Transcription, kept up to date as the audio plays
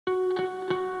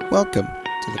Welcome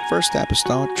to the First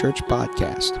Apostolic Church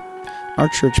Podcast. Our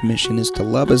church mission is to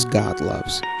love as God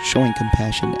loves, showing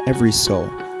compassion to every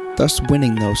soul, thus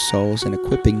winning those souls and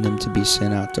equipping them to be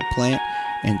sent out to plant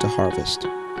and to harvest.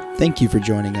 Thank you for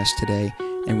joining us today,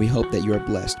 and we hope that you are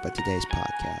blessed by today's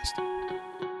podcast. 2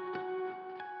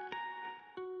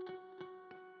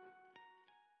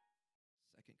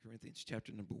 Corinthians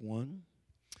chapter number 1.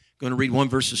 Going to read one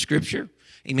verse of Scripture.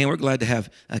 Amen. We're glad to have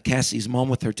Cassie's mom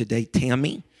with her today,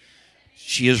 Tammy.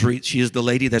 She is the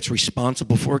lady that's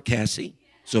responsible for Cassie.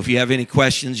 So if you have any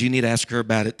questions, you need to ask her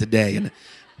about it today. And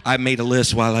I made a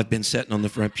list while I've been sitting on the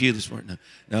front pew this morning.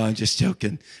 No, I'm just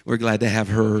joking. We're glad to have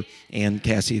her and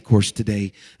Cassie, of course,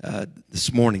 today,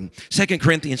 this morning. 2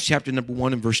 Corinthians chapter number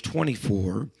 1 and verse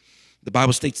 24. The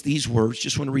Bible states these words.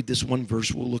 Just want to read this one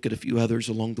verse. We'll look at a few others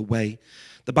along the way.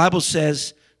 The Bible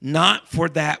says, "Not for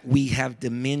that we have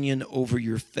dominion over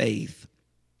your faith,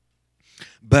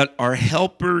 but are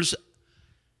helpers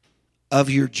of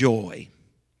your joy,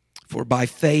 for by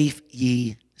faith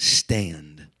ye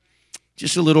stand."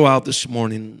 Just a little out this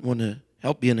morning, I want to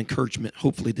help be an encouragement,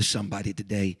 hopefully, to somebody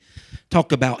today.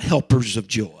 Talk about helpers of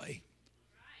joy.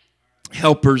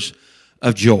 Helpers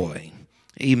of joy.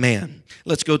 Amen.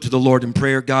 Let's go to the Lord in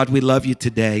prayer. God, we love you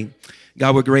today.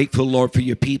 God, we're grateful, Lord, for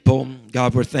your people.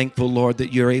 God, we're thankful, Lord,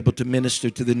 that you're able to minister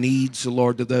to the needs,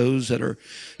 Lord, of those that are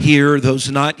here, those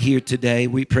not here today.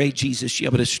 We pray, Jesus, you're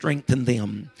able to strengthen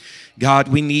them. God,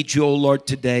 we need you, oh Lord,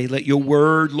 today. Let your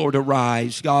word, Lord,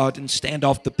 arise, God, and stand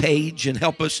off the page and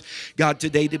help us, God,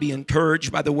 today to be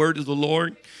encouraged by the word of the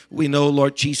Lord. We know,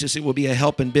 Lord Jesus, it will be a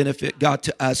help and benefit, God,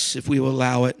 to us if we will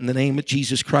allow it. In the name of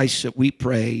Jesus Christ that we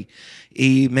pray.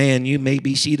 Amen. You may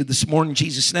be seated this morning in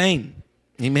Jesus' name.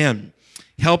 Amen.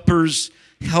 Helpers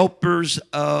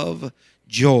of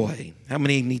joy. How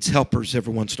many needs helpers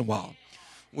every once in a while?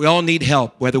 We all need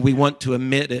help, whether we want to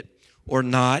admit it or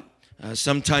not.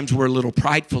 Sometimes we're a little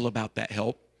prideful about that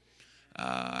help.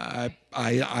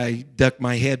 I duck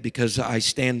my head because I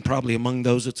stand probably among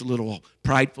those that's a little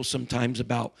prideful sometimes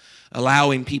about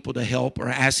allowing people to help or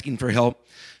asking for help.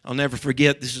 I'll never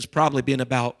forget, this has probably been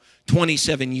about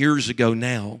 27 years ago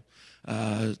now.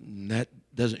 That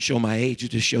doesn't show my age,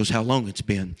 it just shows how long it's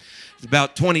been. It's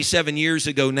about 27 years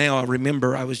ago now. I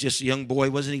remember I was just a young boy,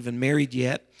 wasn't even married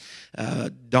yet.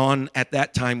 Dawn at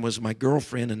that time was my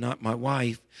girlfriend and not my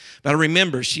wife. But I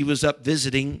remember she was up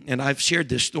visiting, and I've shared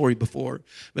this story before,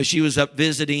 but she was up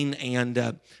visiting,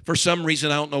 and for some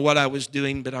reason, I don't know what I was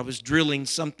doing, but I was drilling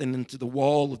something into the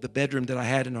wall of the bedroom that I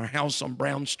had in our house on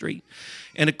Brown Street.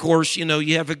 And of course, you know,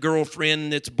 you have a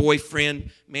girlfriend that's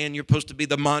boyfriend. Man, you're supposed to be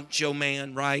the macho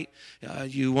man, right?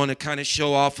 You want to kind of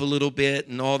show off a little bit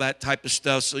and all that type of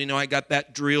stuff. So, you know, I got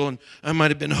that drill, and I might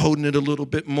have been holding it a little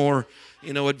bit more,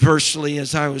 you know, adversely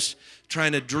as I was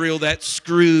trying to drill that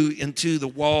screw into the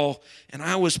wall. And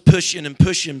I was pushing and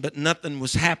pushing, but nothing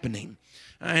was happening.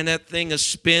 And that thing is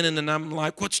spinning, and I'm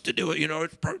like, what's to do it? You know,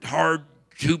 it's hard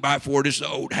 2x4. This is an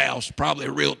old house, probably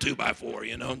a real 2x4,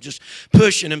 you know, just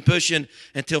pushing and pushing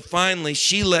until finally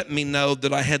she let me know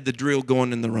that I had the drill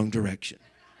going in the wrong direction.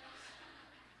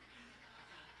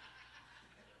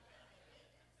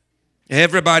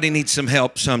 Everybody needs some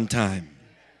help sometime.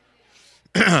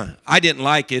 I didn't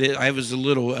like it. I was a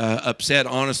little upset,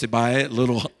 honestly, by it, a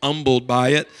little humbled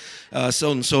by it, so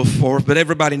on and so forth. But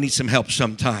everybody needs some help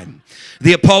sometime.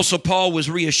 The Apostle Paul was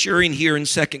reassuring here in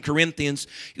 2 Corinthians.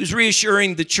 He was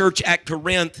reassuring the church at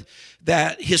Corinth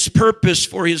that his purpose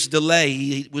for his delay,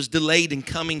 he was delayed in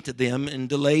coming to them and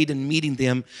delayed in meeting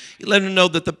them. He let them know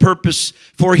that the purpose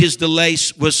for his delay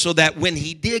was so that when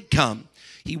he did come,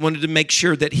 he wanted to make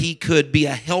sure that he could be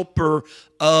a helper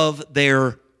of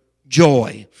their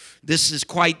joy. This is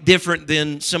quite different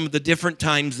than some of the different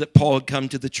times that Paul had come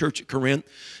to the church at Corinth.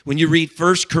 When you read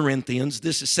 1 Corinthians,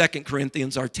 this is 2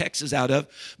 Corinthians our text is out of,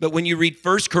 but when you read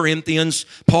 1 Corinthians,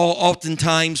 Paul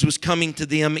oftentimes was coming to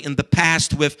them in the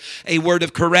past with a word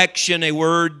of correction, a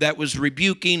word that was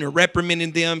rebuking or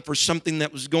reprimanding them for something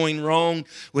that was going wrong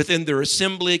within their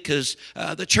assembly, because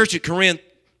the church at Corinth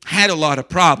had a lot of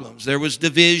problems. There was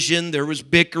division, there was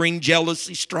bickering,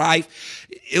 jealousy, strife.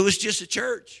 It was just a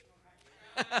church.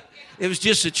 It was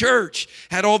just a church.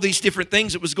 Had all these different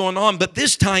things that was going on. But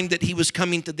this time that he was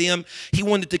coming to them, he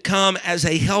wanted to come as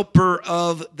a helper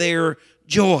of their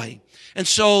joy. And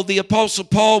so the Apostle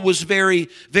Paul was very,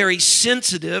 very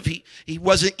sensitive. He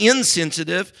wasn't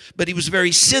insensitive, but he was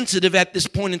very sensitive at this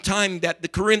point in time that the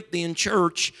Corinthian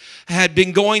church had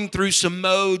been going through some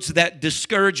modes that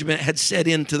discouragement had set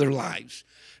into their lives.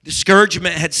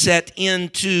 Discouragement had set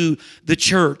into the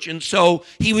church. And so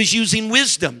he was using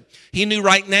wisdom. He knew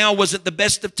right now wasn't the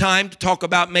best of time to talk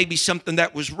about maybe something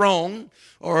that was wrong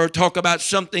or talk about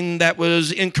something that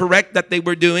was incorrect that they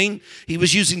were doing. He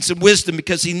was using some wisdom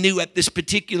because he knew at this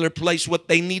particular place what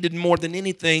they needed more than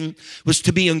anything was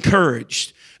to be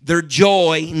encouraged. Their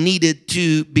joy needed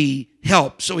to be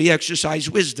helped. So he exercised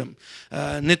wisdom.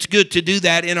 And it's good to do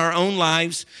that in our own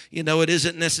lives. You know, it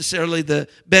isn't necessarily the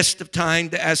best of time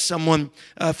to ask someone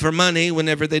for money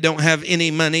whenever they don't have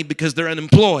any money because they're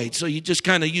unemployed. So you just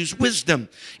kind of use wisdom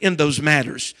in those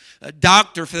matters. A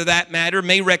doctor, for that matter,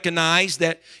 may recognize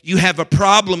that you have a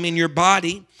problem in your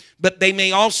body, but they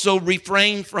may also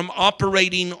refrain from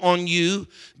operating on you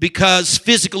because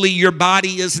physically your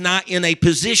body is not in a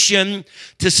position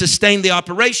to sustain the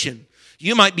operation.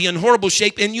 You might be in horrible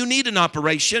shape and you need an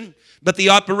operation, but the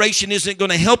operation isn't going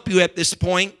to help you at this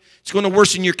point. It's going to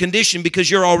worsen your condition because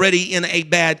you're already in a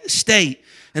bad state.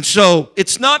 And so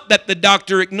it's not that the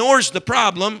doctor ignores the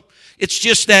problem. It's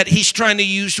just that he's trying to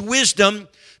use wisdom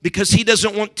because he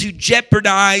doesn't want to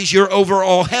jeopardize your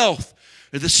overall health,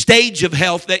 or the stage of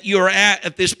health that you're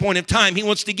at this point in time. He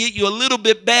wants to get you a little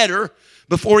bit better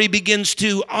before he begins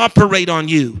to operate on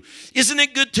you. Isn't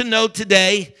it good to know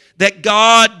today that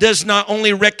God does not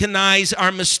only recognize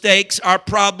our mistakes, our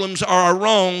problems, our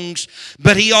wrongs,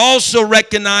 but he also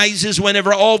recognizes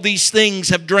whenever all these things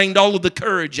have drained all of the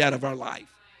courage out of our life,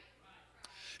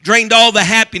 drained all the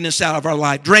happiness out of our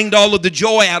life, drained all of the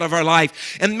joy out of our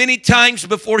life. And many times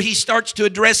before he starts to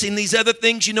addressing these other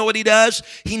things, you know what he does?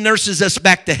 He nurses us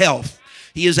back to health.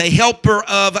 He is a helper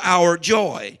of our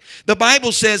joy. The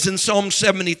Bible says in Psalm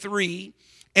 73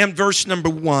 and verse number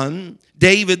 1,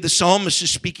 David, the psalmist,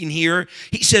 is speaking here.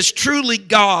 He says, truly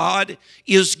God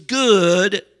is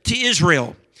good to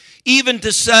Israel, even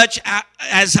to such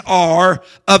as are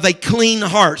of a clean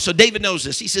heart. So David knows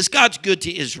this. He says, God's good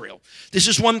to Israel. This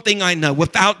is one thing I know.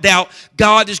 Without doubt,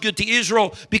 God is good to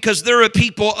Israel because they're a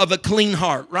people of a clean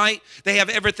heart, right? They have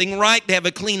everything right. They have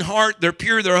a clean heart. They're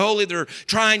pure. They're holy. They're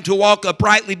trying to walk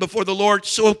uprightly before the Lord.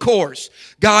 So, of course,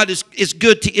 God is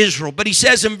good to Israel. But he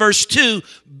says in verse 2,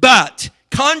 but,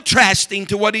 contrasting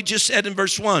to what he just said in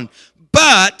verse 1,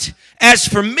 but as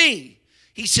for me,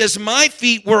 he says, my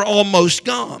feet were almost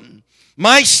gone.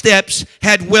 My steps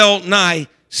had well nigh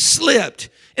slipped.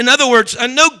 In other words, I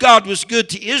know God was good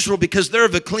to Israel because they're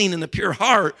of a clean and a pure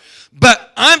heart,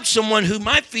 but I'm someone who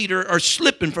my feet are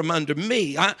slipping from under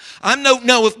me. I don't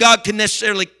know if God can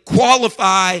necessarily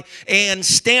qualify and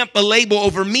stamp a label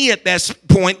over me at this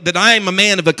point that I am a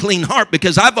man of a clean heart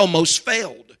because I've almost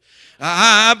failed.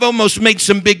 I've almost made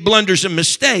some big blunders and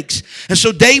mistakes. And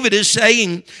so David is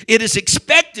saying it is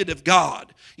expected of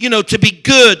God, to be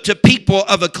good to people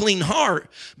of a clean heart.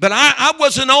 But I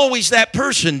wasn't always that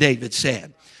person, David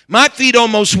said. My feet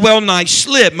almost well nigh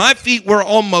slipped. My feet were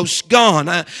almost gone.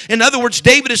 In other words,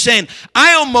 David is saying,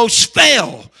 I almost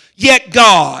fell, yet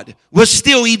God was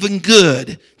still even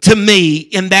good to me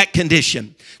in that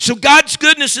condition. So God's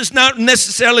goodness is not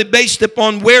necessarily based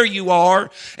upon where you are.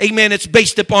 Amen. It's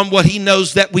based upon what he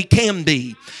knows that we can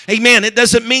be. Amen. It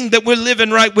doesn't mean that we're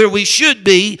living right where we should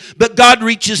be, but God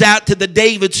reaches out to the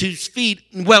Davids whose feet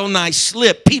well nigh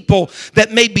slip, people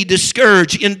that may be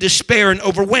discouraged, in despair, and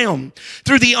overwhelmed.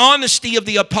 Through the honesty of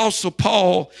the Apostle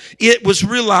Paul, it was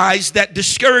realized that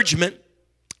discouragement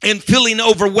and feeling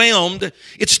overwhelmed,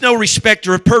 it's no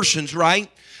respecter of persons,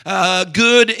 right?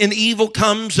 Good and evil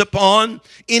comes upon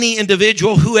any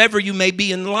individual, whoever you may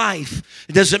be in life.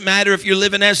 It doesn't matter if you're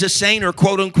living as a saint or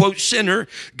quote-unquote sinner.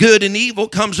 Good and evil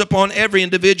comes upon every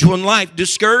individual in life.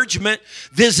 Discouragement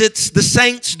visits the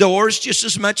saint's doors just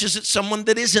as much as it's someone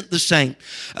that isn't the saint.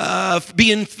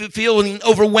 Feeling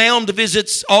overwhelmed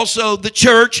visits also the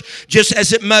church just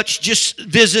as it much just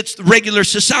visits regular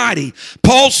society.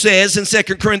 Paul says in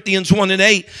 2 Corinthians 1 and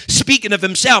 8, speaking of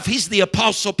himself, he's the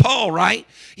Apostle Paul, right?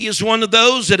 He is one of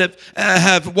those that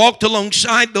have walked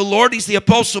alongside the Lord. He's the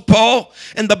Apostle Paul.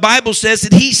 And the Bible says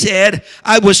that he said,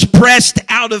 I was pressed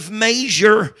out of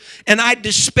measure and I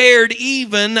despaired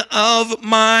even of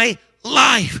my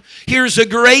life. Here's a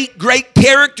great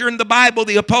character in the Bible,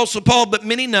 the Apostle Paul, but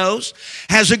many knows,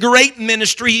 has a great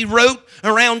ministry. He wrote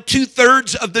around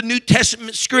 2/3 of the New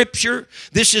Testament scripture.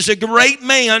 This is a great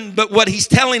man, but what he's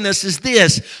telling us is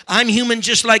this: I'm human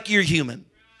just like you're human.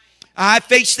 I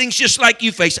face things just like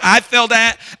you face. I felt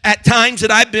at times that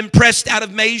I've been pressed out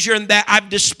of measure and that I've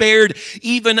despaired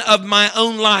even of my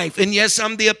own life. And yes,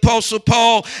 I'm the Apostle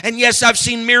Paul. And yes, I've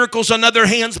seen miracles on other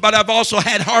hands, but I've also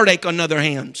had heartache on other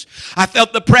hands. I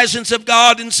felt the presence of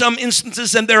God in some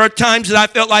instances, and there are times that I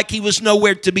felt like he was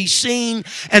nowhere to be seen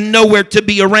and nowhere to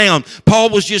be around. Paul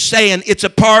was just saying it's a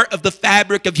part of the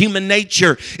fabric of human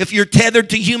nature. If you're tethered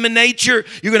to human nature,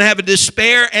 you're going to have a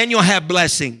despair and you'll have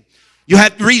blessing. You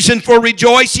have reason for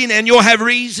rejoicing, and you'll have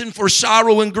reason for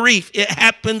sorrow and grief. It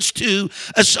happens to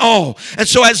us all. And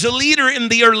so as a leader in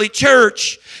the early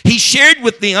church, he shared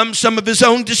with them some of his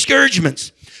own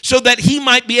discouragements so that he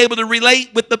might be able to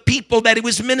relate with the people that he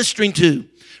was ministering to,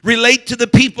 relate to the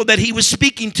people that he was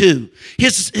speaking to.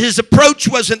 His approach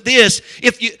wasn't this,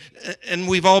 and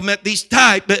we've all met these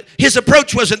type, but his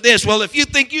approach wasn't this, well, if you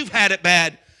think you've had it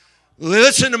bad,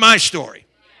 listen to my story.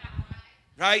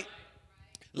 Right?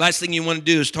 Last thing you want to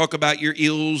do is talk about your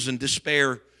ills and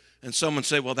despair, and someone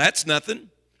say, well, that's nothing.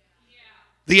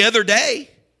 The other day,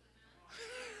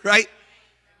 right?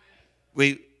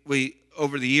 We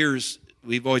over the years,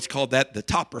 we've always called that the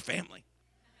Topper family.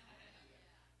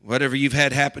 Whatever you've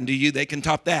had happen to you, they can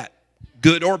top that,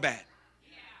 good or bad.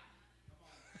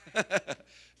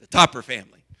 The Topper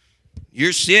family.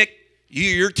 You're sick.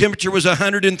 Your temperature was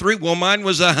 103. Well, mine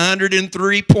was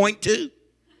 103.2.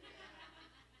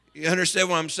 You understand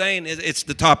what I'm saying? It's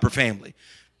the Topper family.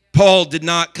 Paul did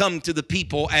not come to the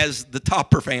people as the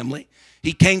Topper family.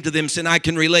 He came to them saying, I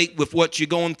can relate with what you're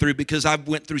going through because I've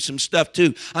went through some stuff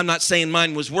too. I'm not saying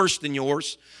mine was worse than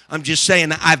yours. I'm just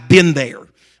saying I've been there.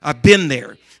 I've been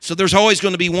there. So there's always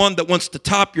going to be one that wants to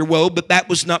top your woe, but that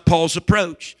was not Paul's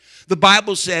approach. The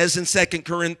Bible says in 2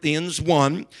 Corinthians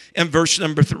 1 and verse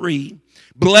number 3,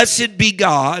 blessed be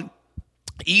God,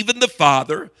 even the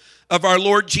Father of our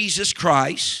Lord Jesus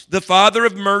Christ, the Father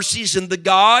of mercies and the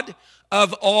God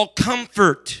of all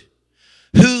comfort,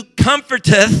 who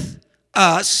comforteth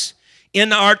us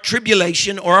in our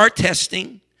tribulation or our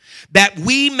testing, that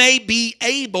we may be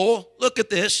able, look at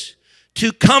this,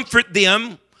 to comfort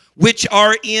them which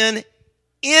are in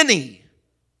any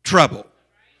trouble,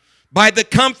 by the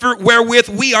comfort wherewith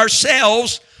we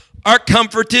ourselves are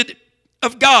comforted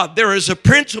of God. There is a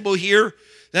principle here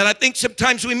that I think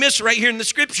sometimes we miss right here in the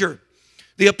scripture.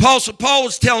 The Apostle Paul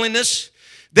is telling us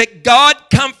that God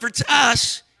comforts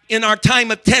us in our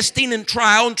time of testing and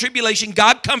trial and tribulation.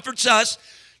 God comforts us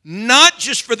not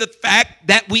just for the fact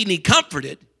that we need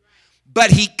comforted,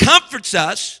 but he comforts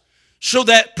us so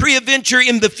that peradventure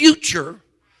in the future,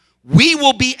 we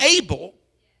will be able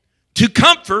to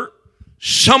comfort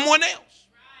someone else.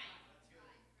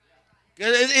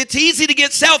 It's easy to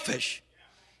get selfish.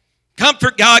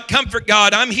 Comfort God,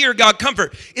 I'm here, God,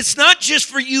 comfort. It's not just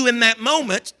for you in that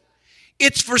moment.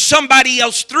 It's for somebody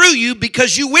else through you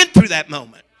because you went through that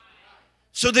moment,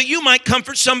 so that you might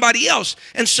comfort somebody else.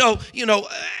 And so,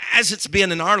 as it's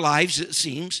been in our lives, it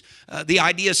seems, the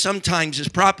idea sometimes is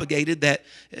propagated that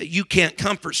you can't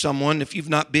comfort someone if you've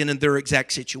not been in their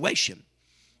exact situation.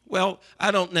 Well,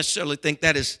 I don't necessarily think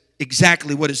that is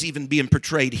exactly what is even being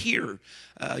portrayed here.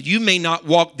 You may not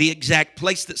walk the exact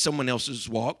place that someone else has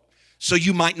walked, so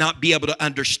you might not be able to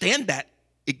understand that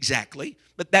exactly,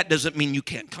 but that doesn't mean you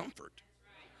can't comfort.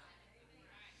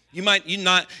 You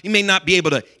may not be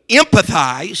able to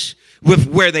empathize with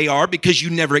where they are because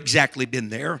you've never exactly been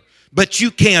there, but you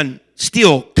can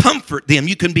still comfort them.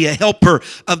 You can be a helper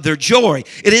of their joy.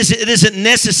 It isn't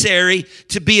necessary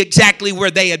to be exactly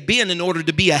where they had been in order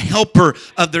to be a helper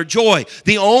of their joy.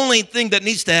 The only thing that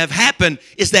needs to have happened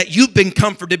is that you've been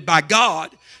comforted by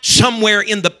God somewhere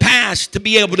in the past to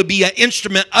be able to be an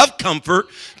instrument of comfort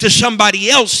to somebody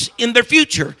else in their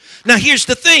future. Now, here's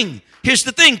the thing.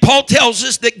 Paul tells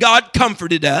us that God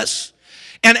comforted us,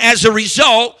 and as a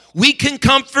result, we can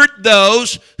comfort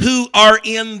those who are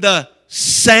in the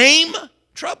same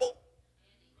trouble,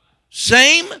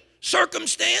 same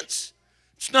circumstance.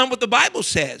 It's not what the Bible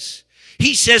says.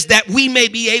 He says that we may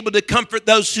be able to comfort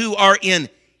those who are in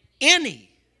any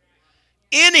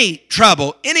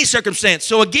trouble, any circumstance.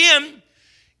 So again,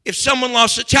 if someone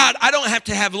lost a child, I don't have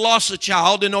to have lost a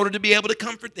child in order to be able to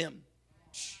comfort them.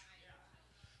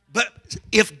 But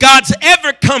if God's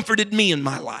ever comforted me in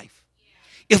my life,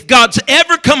 if God's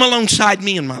ever come alongside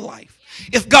me in my life,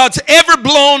 if God's ever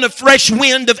blown a fresh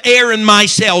wind of air in my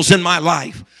sails in my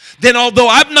life, then although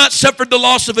I've not suffered the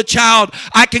loss of a child,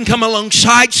 I can come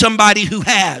alongside somebody who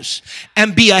has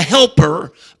and be a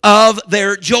helper of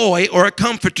their joy or a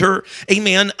comforter,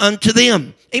 amen, unto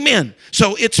them. Amen.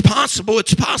 So it's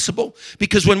possible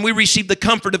because when we receive the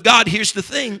comfort of God, here's the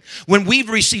thing. When we've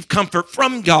received comfort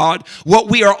from God, what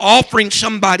we are offering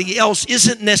somebody else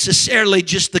isn't necessarily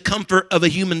just the comfort of a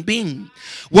human being.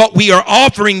 What we are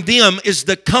offering them is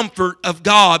the comfort of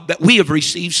God that we have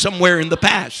received somewhere in the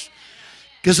past.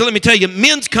 Because let me tell you,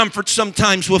 men's comfort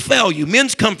sometimes will fail you.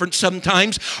 Men's comfort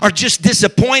sometimes are just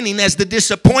disappointing as the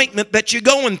disappointment that you're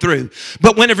going through.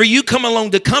 But whenever you come along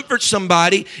to comfort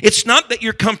somebody, it's not that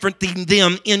you're comforting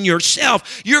them in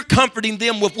yourself. You're comforting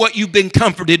them with what you've been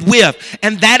comforted with.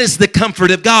 And that is the comfort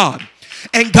of God.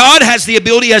 And God has the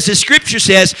ability, as the scripture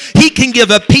says, He can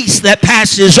give a peace that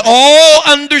passes all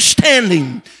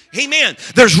understanding. Amen.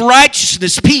 There's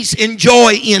righteousness, peace, and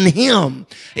joy in Him.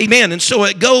 Amen. And so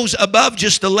it goes above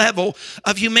just the level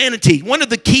of humanity. One of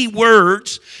the key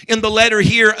words in the letter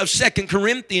here of 2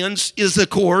 Corinthians is, of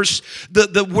course,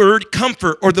 the word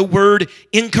comfort or the word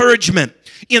encouragement.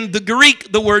 In the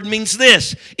Greek, the word means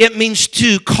this. It means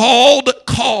to called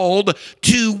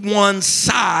to one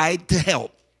side to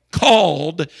help.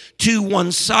 Called to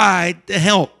one side to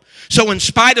help. So in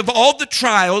spite of all the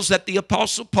trials that the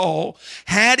Apostle Paul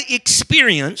had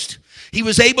experienced, he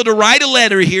was able to write a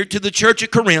letter here to the church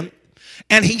of Corinth,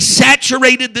 and he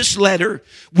saturated this letter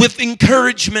with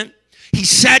encouragement. He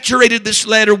saturated this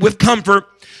letter with comfort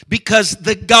because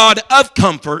the God of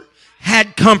comfort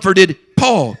had comforted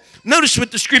Paul. Notice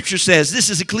what the scripture says. This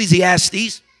is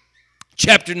Ecclesiastes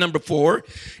chapter number 4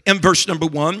 and verse number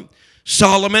 1.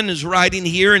 Solomon is writing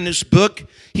here in this book.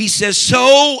 He says,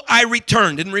 so I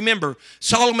returned. And remember,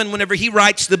 Solomon, whenever he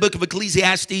writes the book of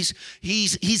Ecclesiastes,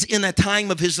 he's in a time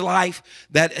of his life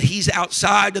that he's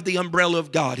outside of the umbrella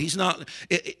of God. He's not,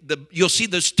 you'll see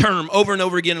this term over and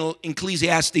over again in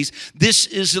Ecclesiastes. This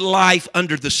is life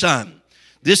under the sun.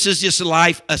 This is just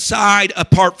life aside,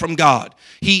 apart from God.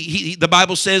 The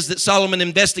Bible says that Solomon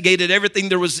investigated everything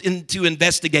there was to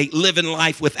investigate, living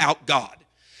life without God.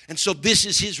 And so this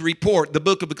is his report. The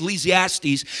book of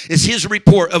Ecclesiastes is his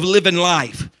report of living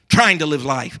life, trying to live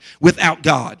life without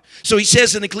God. So he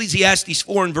says in Ecclesiastes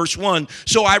 4 and verse 1,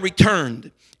 so I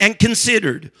returned and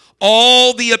considered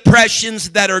all the oppressions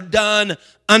that are done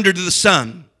under the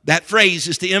sun. That phrase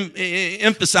is to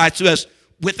emphasize to us,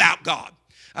 without God.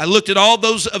 I looked at all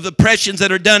those of the oppressions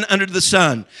that are done under the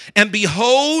sun. And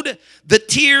behold, the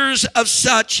tears of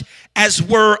such as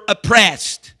were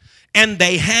oppressed, and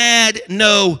they had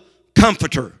no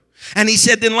comforter. And he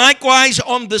said, then likewise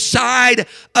on the side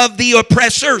of the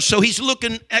oppressor. So he's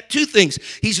looking at two things.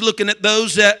 He's looking at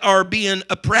those that are being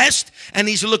oppressed, and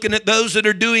he's looking at those that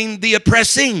are doing the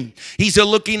oppressing. He's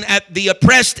looking at the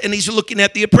oppressed, and he's looking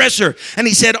at the oppressor. And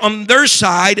he said, on their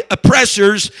side,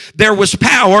 oppressors, there was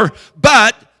power,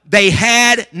 but they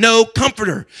had no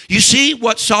comforter. You see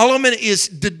what Solomon is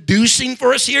deducing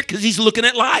for us here? Because he's looking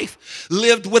at life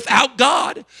lived without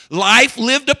God. Life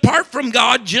lived apart from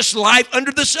God, just life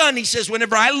under the sun. He says,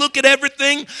 whenever I look at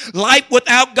everything, life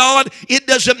without God, it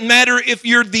doesn't matter if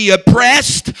you're the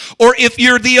oppressed or if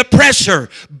you're the oppressor.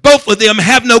 Both of them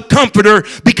have no comforter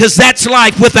because that's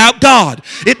life without God.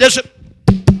 It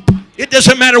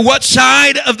doesn't matter what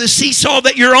side of the seesaw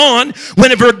that you're on.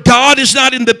 Whenever God is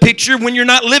not in the picture, when you're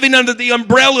not living under the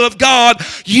umbrella of God,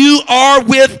 you are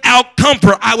without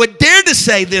comfort. I would dare to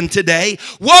say then today,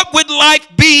 what would life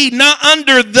be not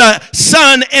under the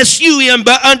sun, S-U-N,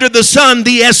 but under the sun,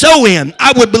 the S-O-N?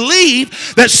 I would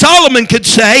believe that Solomon could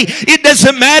say, it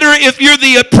doesn't matter if you're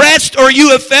the oppressed or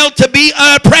you have failed to be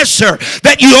an oppressor,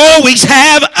 that you always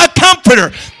have a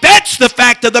comforter. That's the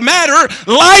fact of the matter.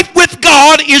 Life with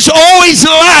God is always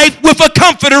life with a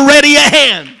comforter ready at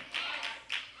hand.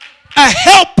 A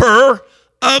helper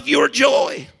of your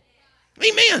joy.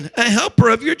 Amen. A helper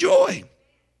of your joy.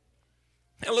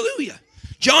 Hallelujah.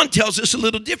 John tells us a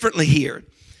little differently here.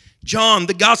 John,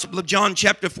 the Gospel of John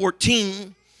chapter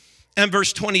 14 and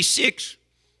verse 26,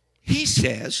 he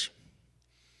says,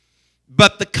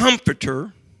 but the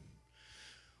Comforter,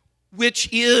 which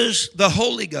is the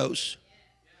Holy Ghost,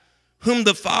 whom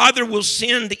the Father will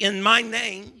send in my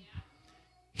name,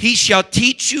 he shall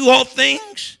teach you all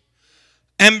things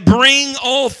and bring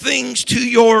all things to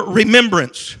your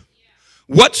remembrance,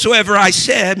 whatsoever I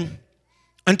said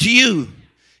unto you.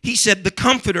 He said, the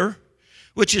Comforter,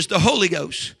 which is the Holy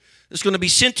Ghost, is going to be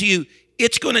sent to you.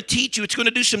 It's going to teach you. It's going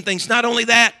to do some things. Not only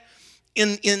that,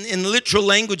 in literal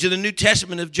language of the New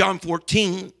Testament of John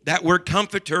 14, that word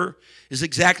comforter is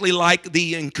exactly like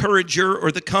the encourager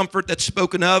or the comfort that's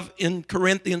spoken of in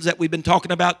Corinthians that we've been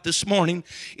talking about this morning.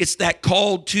 It's that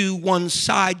called to one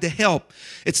side to help.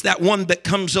 It's that one that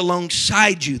comes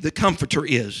alongside you, the comforter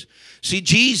is. See,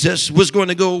 Jesus was going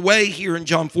to go away here in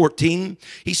John 14.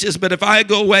 He says, but if I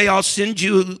go away, I'll send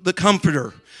you the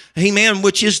Comforter. Amen,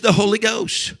 which is the Holy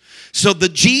Ghost. So the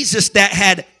Jesus that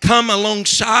had come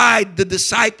alongside the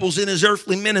disciples in his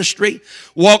earthly ministry,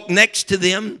 walked next to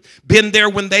them, been there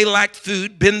when they lacked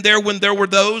food, been there when there were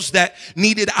those that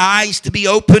needed eyes to be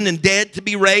opened and dead to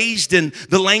be raised and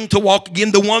the lame to walk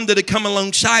again. The one that had come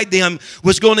alongside them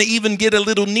was going to even get a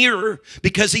little nearer,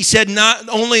 because he said, not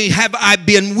only have I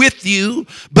been with you,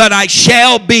 but I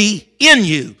shall be in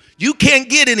you. You can't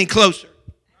get any closer.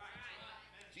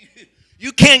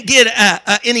 You can't get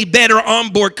any better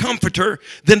onboard comforter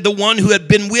than the one who had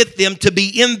been with them to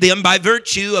be in them by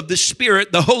virtue of the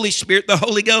Spirit, the Holy Spirit, the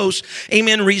Holy Ghost,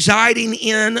 amen, residing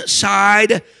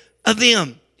inside of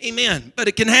them. Amen. But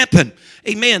it can happen.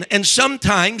 Amen. And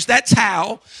sometimes that's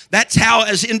how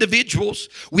as individuals,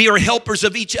 we are helpers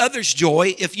of each other's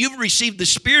joy. If you've received the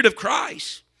Spirit of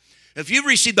Christ, if you've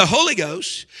received the Holy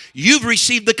Ghost, you've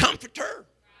received the Comforter.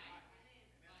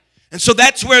 And so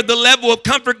that's where the level of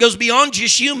comfort goes beyond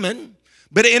just human,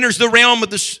 but it enters the realm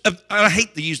of I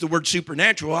hate to use the word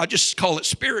supernatural, I just call it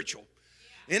spiritual.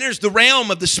 It enters the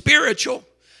realm of the spiritual,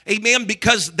 amen,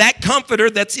 because that comforter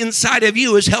that's inside of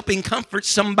you is helping comfort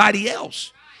somebody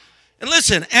else. And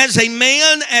listen, as a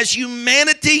man, as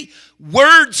humanity,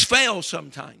 words fail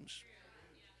sometimes.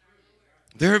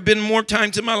 There have been more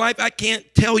times in my life, I can't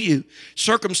tell you.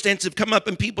 Circumstances have come up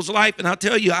in people's life, and I'll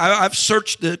tell you, I've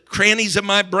searched the crannies of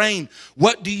my brain.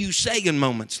 What do you say in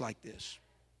moments like this?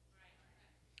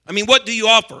 I mean, what do you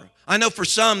offer? I know for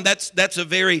some, that's a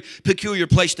very peculiar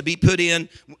place to be put in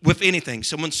with anything.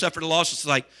 Someone suffered a loss, it's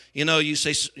like, you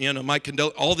say, my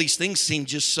condol. All these things seem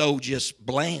just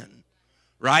bland,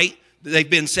 right? They've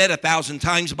been said 1,000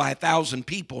 times by 1,000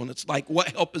 people, and it's like, what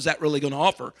help is that really going to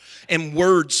offer? And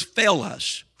words fail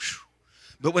us.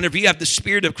 But whenever you have the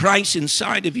Spirit of Christ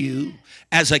inside of you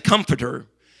as a comforter,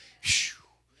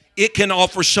 it can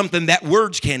offer something that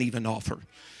words can't even offer.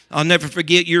 I'll never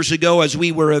forget years ago as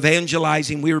we were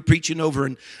evangelizing, we were preaching over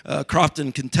in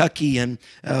Crofton, Kentucky, and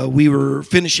we were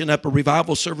finishing up a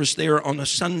revival service there on a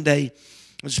Sunday.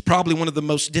 It was probably one of the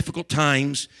most difficult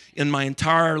times in my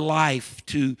entire life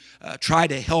to try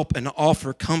to help and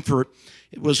offer comfort.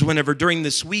 It was whenever during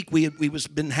this week we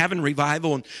been having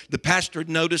revival, and the pastor had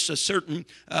noticed a certain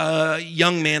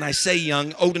young man, I say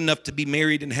young, old enough to be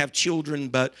married and have children,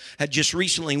 but had just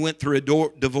recently went through a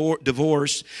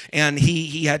divorce, and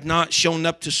he had not shown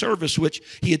up to service, which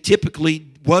he had typically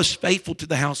was faithful to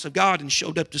the house of God and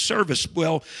showed up to service.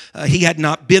 Well, he had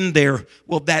not been there.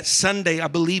 Well, that Sunday, I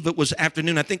believe it was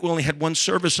afternoon. I think we only had one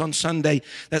service on Sunday.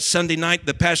 That Sunday night,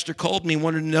 the pastor called me and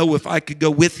wanted to know if I could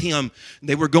go with him.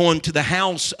 They were going to the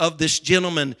house of this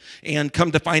gentleman, and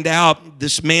come to find out,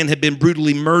 this man had been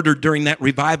brutally murdered during that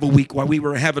revival week while we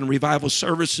were having revival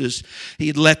services. He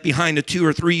had left behind a 2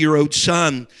 or 3-year-old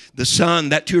son. The son,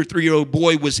 that 2 or 3-year-old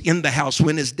boy, was in the house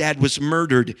when his dad was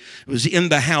murdered. It was in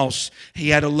the house.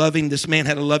 This man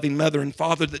had a loving mother and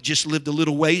father that just lived a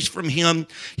little ways from him.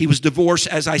 He was divorced,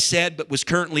 as I said, but was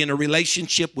currently in a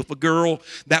relationship with a girl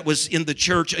that was in the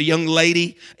church, a young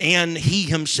lady, and he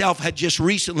himself had just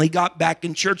recently got back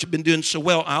in church, had been doing so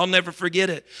well. I'll never forget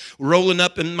it. Rolling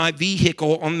up in my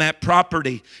vehicle on that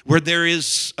property where there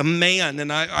is a man,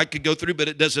 and I could go through, but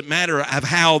it doesn't matter, of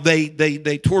how they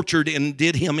tortured and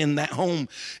did him in that home,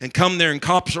 and come there and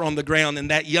cops are on the ground, and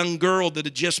that young girl that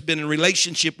had just been in a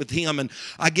relationship with him, and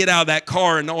I get out of that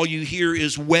car and all you hear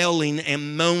is wailing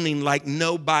and moaning like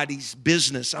nobody's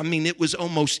business. I mean, it was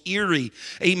almost eerie,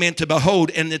 amen, to behold.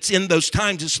 And it's in those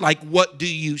times, it's like, what do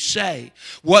you say?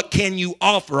 What can you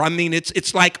offer? I mean,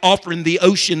 it's like offering the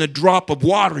ocean a drop of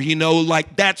water,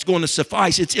 like that's going to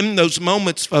suffice. It's in those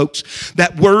moments, folks,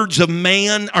 that words of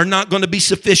man are not going to be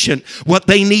sufficient. What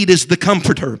they need is the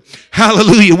comforter.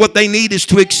 Hallelujah. What they need is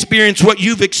to experience what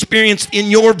you've experienced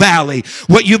in your valley,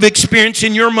 what you've experienced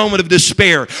in your moment of despair.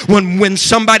 When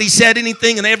somebody said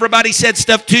anything and everybody said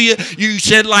stuff to you, you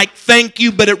said like, thank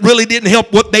you, but it really didn't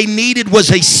help. What they needed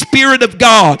was a Spirit of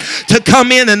God to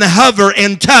come in and hover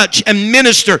and touch and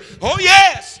minister. Oh,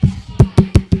 yes.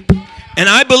 And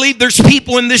I believe there's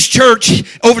people in this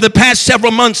church over the past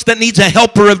several months that needs a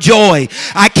helper of joy.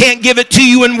 I can't give it to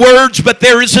you in words, but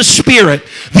there is a Spirit,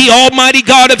 the Almighty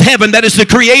God of heaven, that is the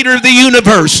creator of the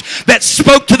universe, that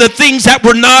spoke to the things that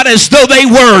were not as though they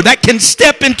were, that can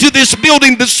step into this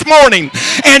building this morning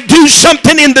and do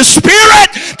something in the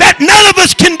Spirit that none of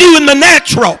us can do in the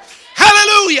natural.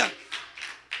 Hallelujah.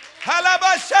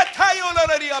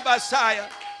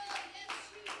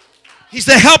 He's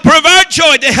the helper of our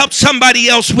joy to help somebody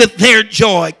else with their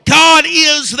joy. God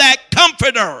is that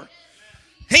comforter.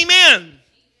 Amen.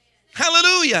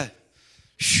 Hallelujah.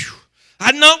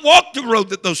 I'd not walked the road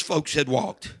that those folks had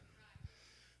walked,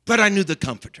 but I knew the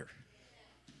comforter.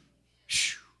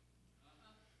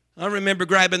 I remember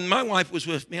grabbing, my wife was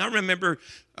with me.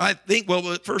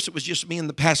 Well, at first it was just me and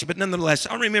the pastor, but nonetheless,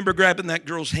 I remember grabbing that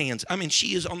girl's hands. I mean,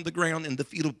 she is on the ground in the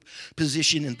fetal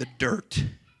position in the dirt,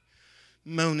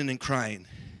 moaning and crying.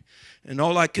 And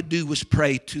all I could do was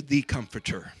pray to the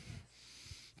comforter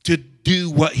to do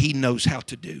what he knows how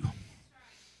to do.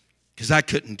 Because I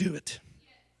couldn't do it.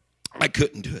 I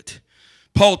couldn't do it.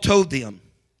 Paul told them,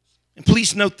 and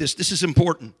please note this is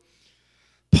important.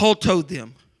 Paul told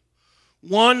them,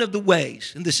 one of the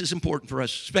ways, and this is important for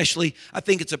us, especially I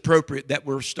think it's appropriate that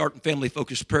we're starting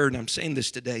family-focused prayer, and I'm saying this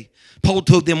today. Paul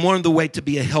told them one of the ways to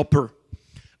be a helper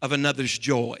of another's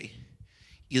joy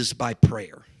is by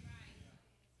prayer.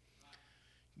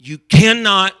 You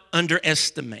cannot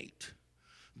underestimate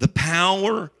the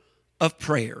power of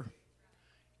prayer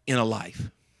in a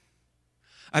life.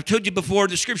 I've told you before,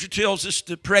 the scripture tells us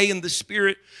to pray in the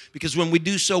Spirit, because when we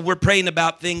do so, we're praying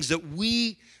about things that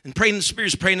and praying in the Spirit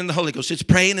is praying in the Holy Ghost. It's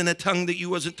praying in a tongue that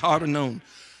you wasn't taught or known.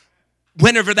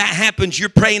 Whenever that happens, you're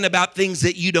praying about things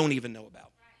that you don't even know about.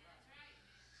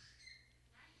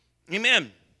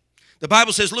 Amen. The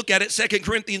Bible says, look at it, 2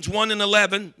 Corinthians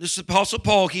 1:11. This is Apostle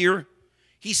Paul here.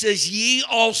 He says, ye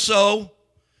also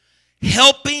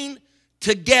helping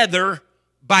together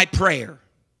by prayer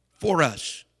for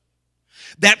us,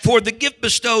 that for the gift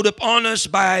bestowed upon us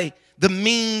by the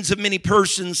means of many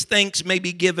persons, thanks may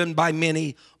be given by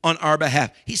many on our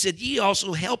behalf. He said, ye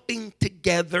also helping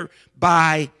together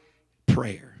by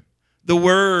prayer. The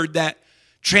word that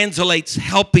translates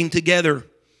helping together,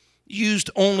 used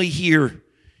only here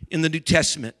in the New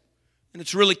Testament. And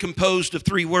it's really composed of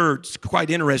 3 words,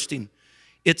 quite interesting.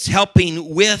 It's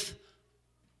helping with,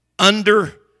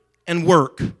 under, and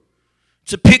work.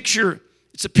 It's a picture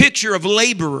of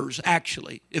laborers,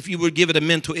 actually, if you would give it a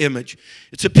mental image.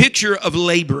 It's a picture of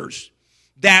laborers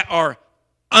that are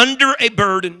under a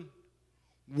burden,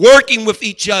 working with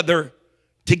each other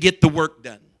to get the work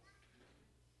done.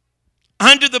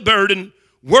 Under the burden,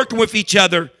 working with each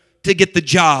other to get the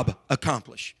job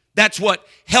accomplished. That's what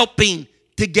helping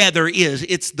together is.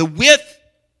 It's the with,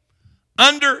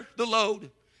 under the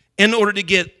load, in order to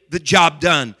get the job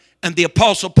done. And the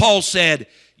Apostle Paul said,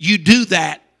 you do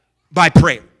that by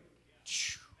prayer.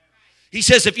 He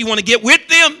says if you want to get with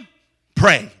them,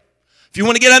 pray. If you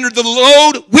want to get under the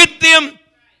load with them,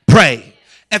 pray.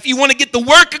 If you want to get the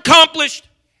work accomplished,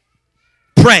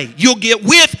 pray. You'll get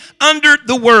with, under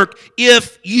the work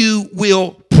if you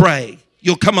will pray.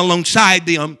 You'll come alongside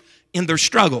them in their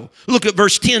struggle. Look at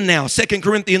verse 10 now, 2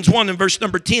 Corinthians 1 and verse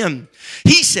number 10.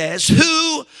 He says,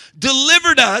 who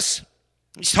delivered us,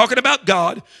 he's talking about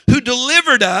God, who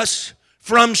delivered us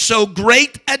from so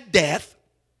great a death,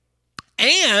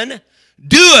 and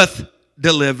doeth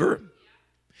deliver,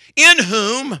 in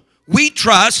whom we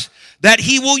trust that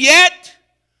he will yet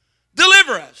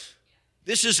deliver us.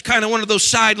 This is kind of one of those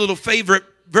side little favorite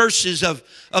verses of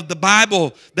the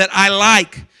Bible that I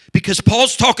like, because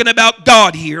Paul's talking about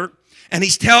God here, and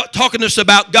he's talking to us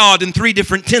about God in 3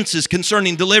 different tenses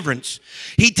concerning deliverance.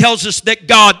 He tells us that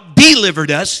God delivered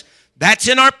us, that's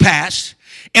in our past,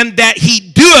 and that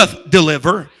he doeth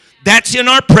deliver, that's in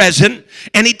our present,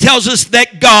 and he tells us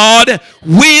that God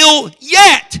will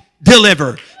yet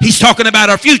deliver. He's talking about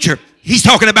our future. He's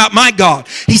talking about my God.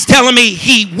 He's telling me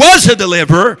he was a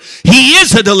deliverer, he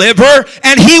is a deliverer,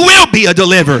 and he will be a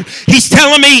deliverer. He's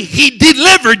telling me he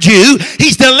delivered you,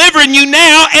 he's delivering you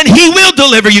now, and he will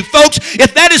deliver you. Folks,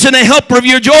 if that isn't a helper of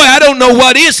your joy, I don't know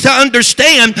what is, to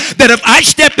understand that if I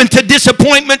step into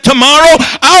disappointment tomorrow,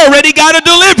 I already got a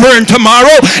deliverer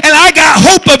tomorrow, and I got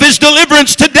hope of his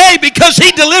deliverance today because he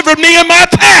delivered me in my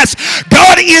past.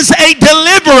 God is a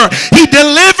deliverer. He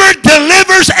delivered,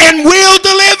 delivers, and will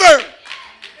deliver.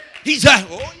 He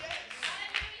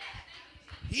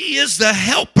is the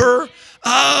helper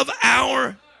of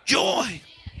our joy.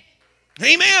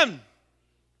 Amen.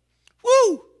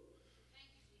 Woo.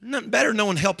 Nothing better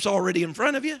knowing help's already in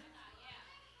front of you.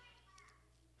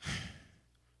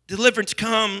 Deliverance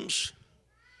comes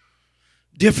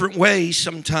different ways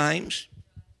sometimes.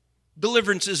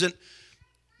 Deliverance isn't,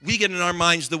 we get in our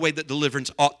minds the way that deliverance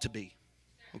ought to be.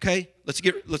 Okay? Let's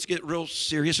get real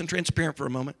serious and transparent for a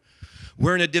moment.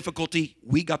 We're in a difficulty.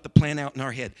 We got the plan out in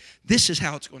our head. This is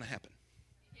how it's going to happen.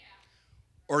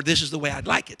 Or this is the way I'd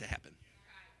like it to happen.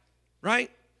 Right?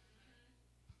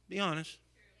 Be honest.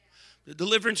 The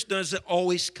deliverance doesn't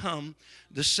always come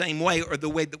the same way or the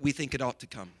way that we think it ought to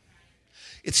come.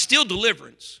 It's still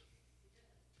deliverance.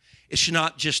 It's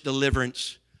not just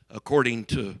deliverance according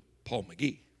to Paul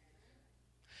McGee.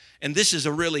 And this is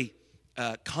a really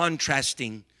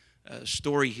contrasting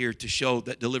story here to show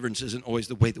that deliverance isn't always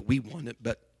the way that we want it,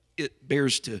 but it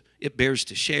bears to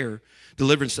share.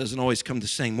 Deliverance doesn't always come the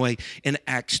same way. In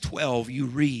Acts 12, you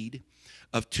read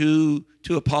of two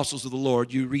apostles of the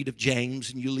Lord. You read of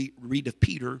James and you read of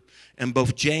Peter, and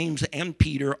both James and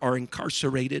Peter are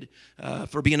incarcerated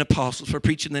for being apostles, for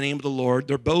preaching the name of the Lord.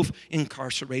 They're both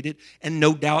incarcerated, and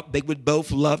no doubt they would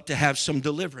both love to have some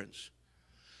deliverance.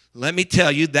 Let me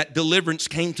tell you that deliverance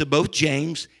came to both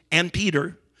James and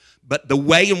Peter, but the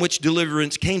way in which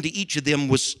deliverance came to each of them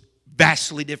was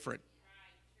vastly different.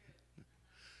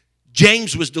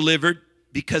 James was delivered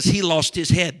because he lost his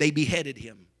head. They beheaded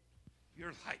him.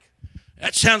 You're like,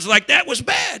 that sounds like that was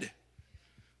bad.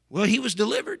 Well, he was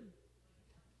delivered.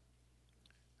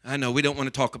 I know we don't want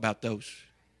to talk about those.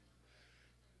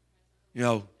 You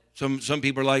know, some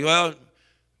people are like, well,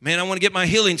 man, I want to get my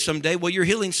healing someday. Well, your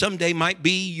healing someday might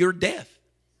be your death.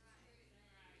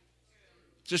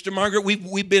 Sister Margaret,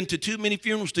 we've been to too many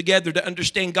funerals together to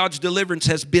understand God's deliverance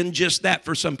has been just that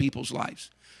for some people's lives.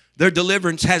 Their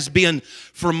deliverance has been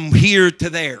from here to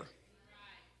there.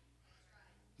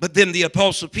 But then the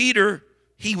Apostle Peter,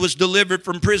 he was delivered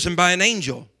from prison by an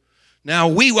angel. Now,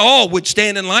 we all would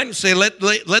stand in line and say, let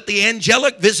the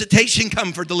angelic visitation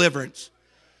come for deliverance.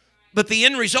 But the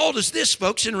end result is this,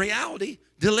 folks. In reality,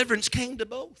 deliverance came to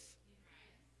both.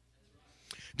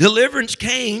 Deliverance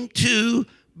came to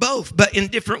both, but in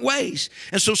different ways.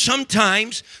 And so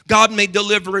sometimes God may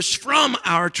deliver us from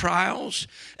our trials,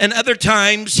 and other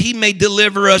times He may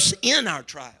deliver us in our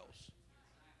trials.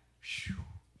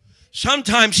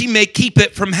 Sometimes He may keep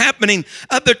it from happening.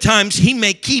 Other times He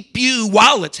may keep you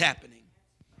while it's happening.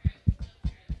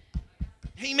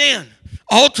 Amen.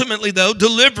 Ultimately, though,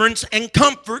 deliverance and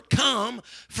comfort come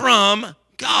from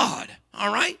God.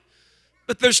 All right?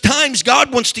 But there's times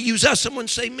God wants to use us. Someone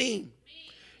say me.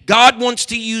 God wants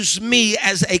to use me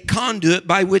as a conduit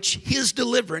by which His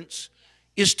deliverance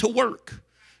is to work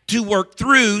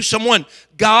through someone.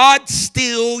 God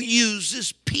still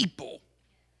uses people.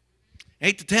 I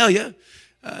hate to tell you,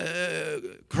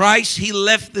 Christ, He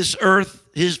left this earth.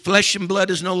 His flesh and blood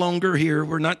is no longer here.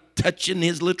 We're not touching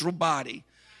His literal body.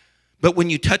 But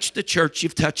when you touch the church,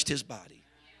 you've touched His body.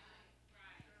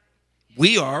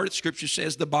 We are, Scripture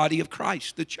says, the body of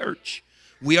Christ, the church.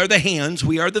 We are the hands,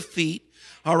 we are the feet,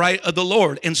 all right, of the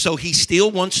Lord. And so He still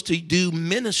wants to do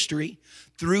ministry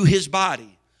through His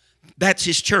body. That's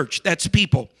His church. That's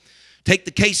people. Take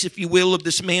the case, if you will, of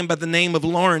this man by the name of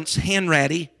Lawrence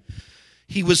Hanratty.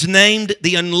 He was named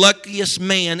the unluckiest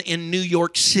man in New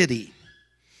York City.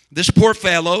 This poor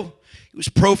fellow, he was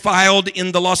profiled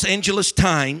in the Los Angeles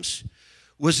Times,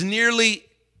 was nearly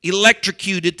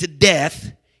electrocuted to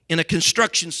death in a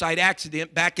construction site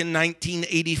accident back in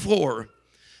 1984.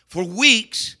 For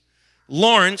weeks,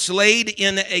 Lawrence laid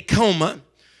in a coma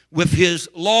with his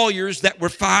lawyers that were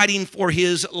fighting for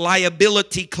his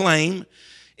liability claim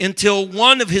until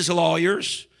one of his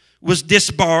lawyers was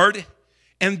disbarred,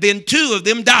 and then two of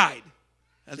them died.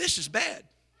 Now, this is bad.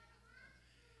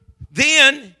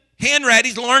 Then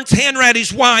Lawrence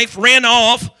Hanratty's wife ran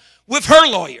off with her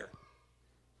lawyer.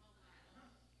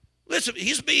 Listen,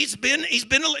 he's been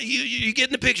you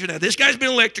getting the picture now. This guy's been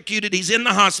electrocuted. He's in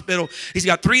the hospital. He's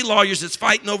got three lawyers that's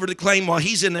fighting over the claim while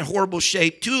he's in a horrible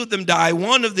shape. Two of them die.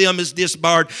 One of them is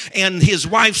disbarred. And his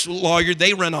wife's lawyer,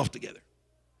 they run off together.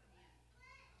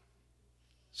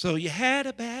 So you had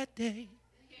a bad day.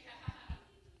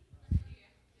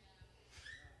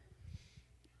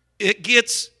 It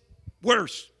gets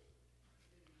worse.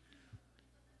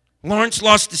 Lawrence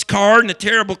lost his car in a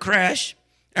terrible crash.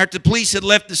 After the police had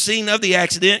left the scene of the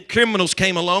accident, criminals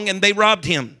came along and they robbed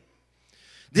him.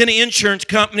 Then an insurance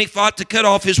company fought to cut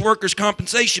off his workers'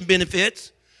 compensation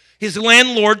benefits. His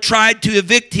landlord tried to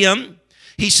evict him.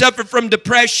 He suffered from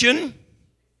depression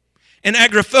and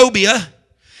agoraphobia,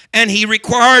 and he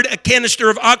required a canister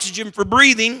of oxygen for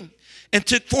breathing and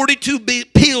took 42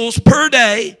 pills per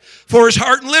day for his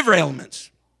heart and liver ailments.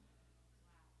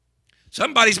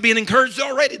 Somebody's being encouraged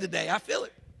already today. I feel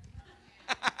it.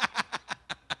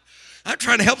 I'm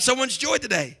trying to help someone's joy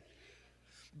today.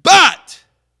 But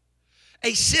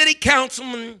a city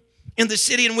councilman in the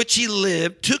city in which he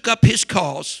lived took up his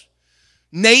cause.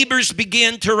 Neighbors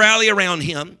began to rally around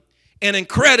him. And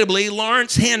incredibly,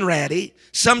 Lawrence Hanratty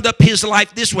summed up his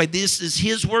life this way. This is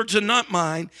his words and not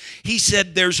mine. He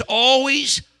said, there's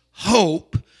always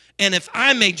hope. And if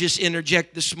I may just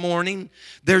interject this morning,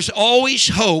 there's always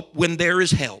hope when there is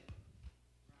help.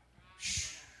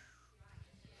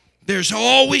 There's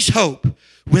always hope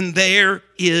when there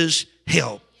is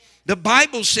help. The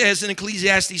Bible says in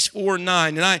Ecclesiastes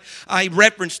 4:9, and I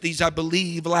referenced these, I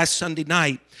believe, last Sunday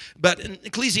night. But in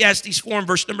Ecclesiastes 4 and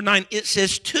verse number 9, it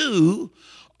says, two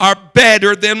are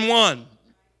better than one,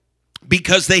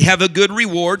 because they have a good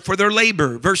reward for their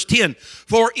labor. Verse 10,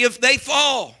 for if they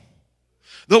fall,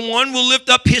 the one will lift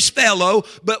up his fellow,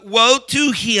 but woe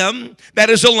to him that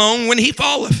is alone when he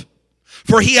falleth.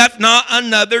 For he hath not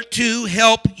another to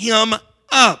help him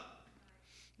up.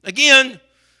 Again,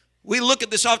 we look at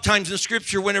this oftentimes in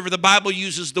Scripture whenever the Bible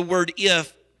uses the word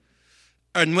if,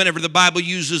 and whenever the Bible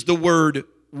uses the word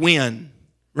when,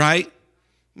 right?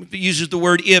 If it uses the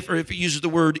word if or if it uses the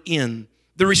word in.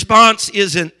 The response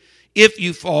isn't if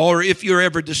you fall or if you're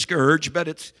ever discouraged, but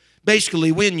it's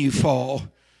Basically, when you fall,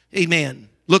 amen.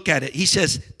 Look at it. He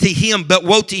says, to him, but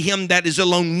woe to him that is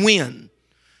alone when.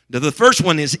 Now, the first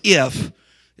one is if.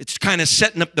 It's kind of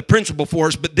setting up the principle for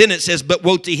us, but then it says, but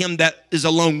woe to him that is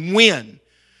alone when.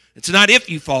 It's not if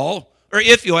you fall, or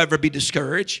if you'll ever be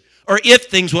discouraged, or if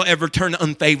things will ever turn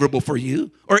unfavorable for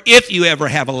you, or if you ever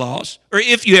have a loss, or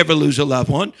if you ever lose a loved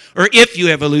one, or if you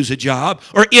ever lose a job,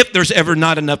 or if there's ever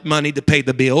not enough money to pay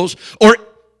the bills, or,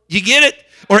 you get it?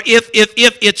 Or if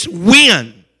it's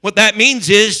when. What that means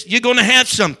is you're going to have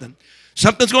something.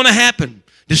 Something's going to happen.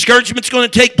 Discouragement's going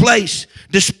to take place.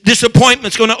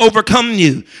 Disappointment's going to overcome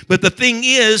you. But the thing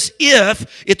is,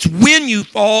 if it's when you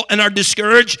fall and are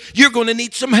discouraged, you're going to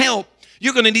need some help.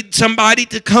 You're going to need somebody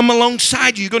to come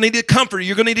alongside you. You're going to need a comforter.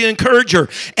 You're going to need an encourager.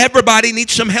 Everybody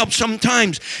needs some help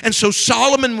sometimes. And so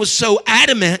Solomon was so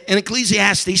adamant in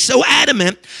Ecclesiastes, so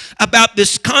adamant about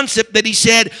this concept that he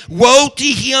said, woe to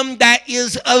him that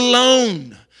is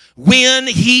alone when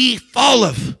he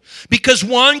falleth. Because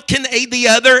one can aid the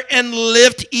other and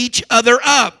lift each other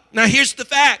up. Now here's the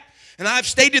fact. And I've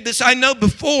stated this, I know,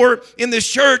 before in this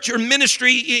church or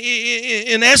ministry.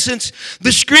 In essence,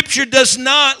 the Scripture does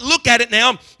not, look at it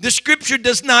now, the Scripture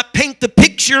does not paint the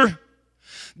picture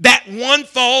that one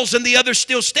falls and the other's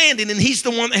still standing and he's the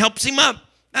one that helps him up.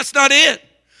 That's not it.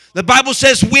 The Bible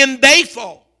says when they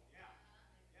fall.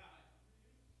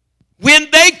 When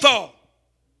they fall.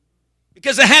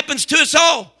 Because it happens to us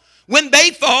all. When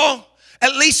they fall,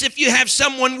 at least if you have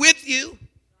someone with you,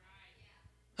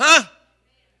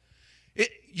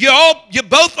 you're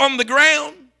both on the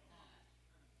ground.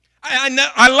 I know.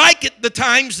 I like it the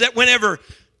times that whenever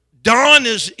Dawn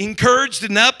is encouraged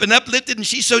and up and uplifted and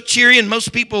she's so cheery, and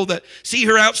most people that see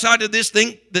her outside of this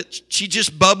think that she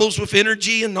just bubbles with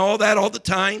energy and all that all the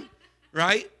time.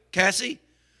 Right, Cassie?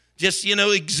 Just,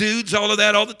 exudes all of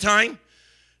that all the time.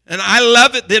 And I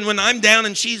love it then when I'm down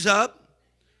and she's up.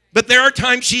 But there are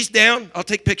times she's down. I'll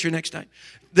take a picture next time.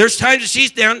 There's times that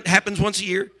she's down. It happens once a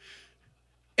year.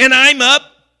 And I'm up.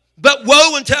 But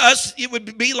woe unto us, it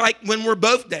would be like when we're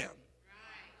both down.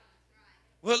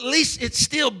 Well, at least it's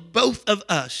still both of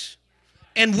us.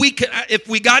 And we can, if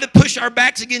we got to push our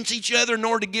backs against each other in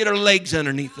order to get our legs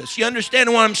underneath us. You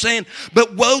understand what I'm saying?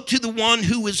 But woe to the one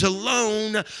who is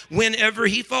alone whenever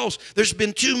he falls. There's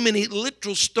been too many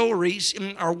literal stories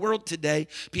in our world today.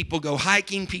 People go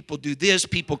hiking, people do this,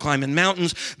 people climbing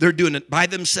mountains. They're doing it by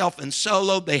themselves and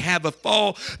solo. They have a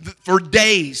fall for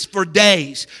days.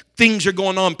 Things are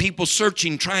going on. People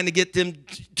searching, trying to get them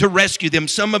to rescue them.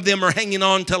 Some of them are hanging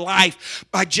on to life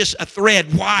by just a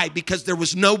thread. Why? Because there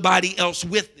was nobody else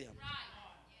with them.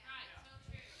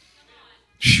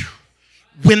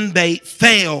 When they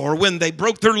fail, or when they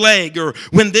broke their leg, or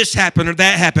when this happened or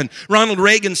that happened. Ronald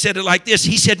Reagan said it like this.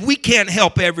 He said, we can't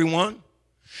help everyone.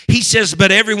 He says,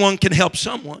 but everyone can help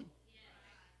someone.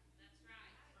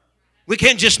 We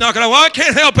can't just knock it out. Well, I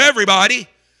can't help everybody.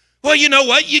 Well, you know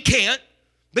what? You can't.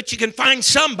 But you can find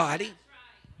somebody.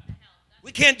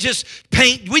 We can't just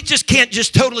paint. We just can't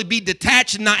just totally be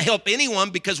detached and not help anyone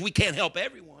because we can't help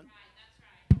everyone.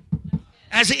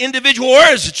 As an individual or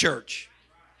as a church.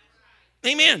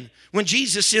 Amen. When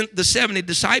Jesus sent the 70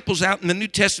 disciples out in the New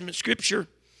Testament scripture,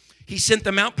 he sent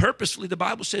them out purposely. The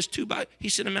Bible says he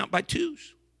sent them out by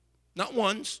twos. Not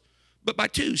ones, but by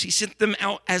twos. He sent them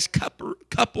out as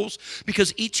couples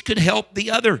because each could help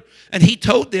the other. And he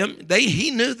told them,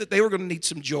 he knew that they were going to need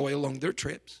some joy along their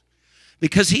trips.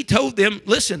 Because he told them,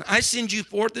 listen, I send you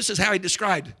forth. This is how he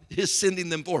described his sending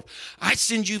them forth. I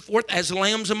send you forth as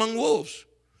lambs among wolves.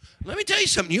 Let me tell you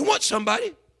something. You want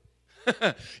somebody.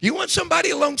 You want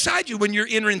somebody alongside you when you're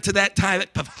entering into that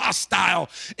type of hostile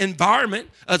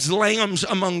environment as lambs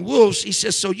among wolves. He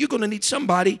says, so you're going to need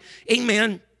somebody,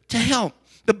 amen, to help.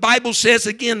 The Bible says,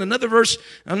 again, another verse,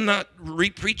 I'm not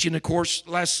re-preaching, of course,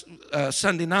 last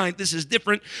Sunday night. This is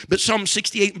different. But Psalm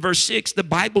 68 and verse 6, the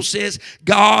Bible says,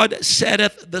 God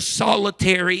setteth the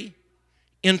solitary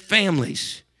in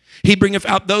families. He bringeth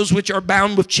out those which are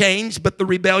bound with chains, but the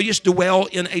rebellious dwell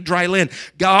in a dry land.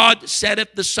 God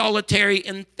setteth the solitary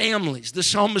in families. The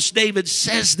psalmist David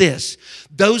says this.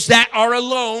 Those that are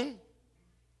alone,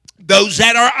 those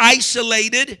that are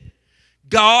isolated,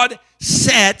 God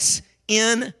sets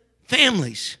in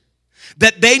families,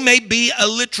 that they may be a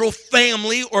literal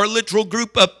family or a literal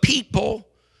group of people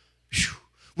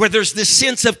where there's this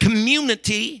sense of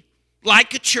community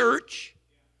like a church,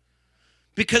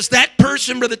 because that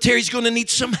person, Brother Terry, is going to need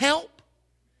some help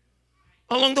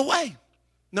along the way.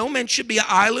 No man should be an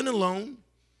island alone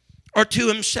or to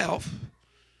himself,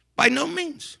 by no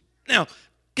means. Now,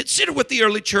 consider what the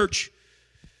early church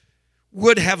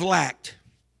would have lacked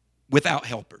without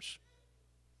helpers.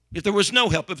 If there was no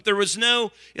help, if there was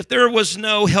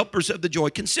no helpers of the joy,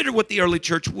 consider what the early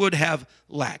church would have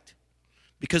lacked.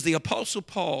 Because the Apostle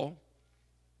Paul,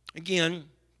 again,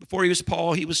 before he was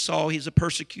Paul, he was Saul, he's a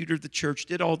persecutor of the church,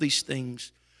 did all these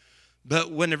things.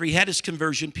 But whenever he had his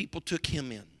conversion, people took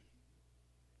him in.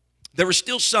 There were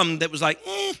still some that was like,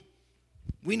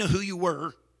 we know who you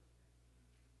were.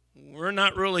 We're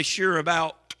not really sure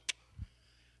about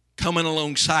coming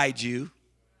alongside you.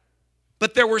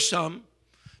 But there were some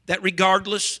that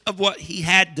regardless of what he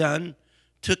had done,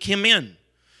 took him in.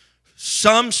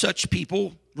 Some such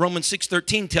people, Romans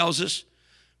 6:13 tells us,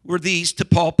 were these to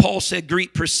Paul. Paul said,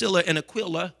 greet Priscilla and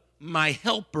Aquila, my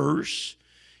helpers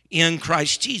in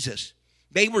Christ Jesus.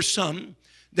 They were some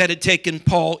that had taken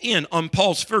Paul in. On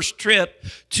Paul's first trip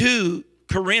to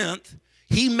Corinth,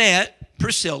 he met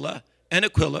Priscilla and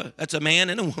Aquila. That's a man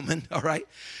and a woman, all right?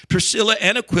 Priscilla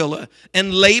and Aquila,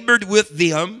 and labored with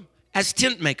them as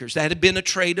tent makers. That had been a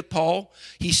trade of Paul.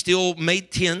 He still made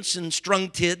tents and strung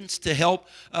tents to help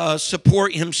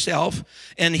support himself.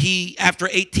 And he, after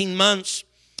 18 months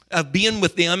of being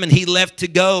with them, and he left to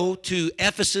go to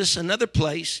Ephesus, another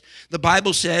place, the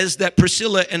Bible says that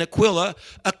Priscilla and Aquila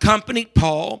accompanied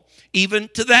Paul even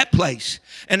to that place.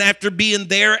 And after being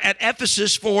there at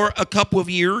Ephesus for a couple of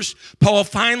years, Paul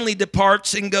finally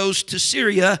departs and goes to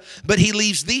Syria, but he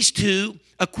leaves these two,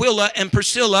 Aquila and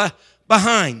Priscilla,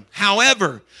 behind.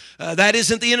 However, that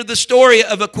isn't the end of the story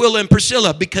of Aquila and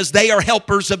Priscilla, because they are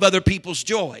helpers of other people's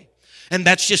joy. And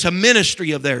that's just a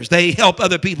ministry of theirs. They help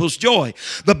other people's joy.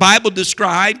 The Bible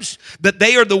describes that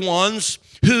they are the ones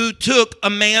who took a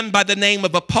man by the name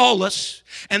of Apollos,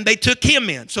 and they took him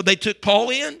in. So they took Paul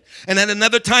in, and at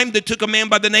another time they took a man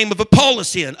by the name of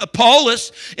Apollos in.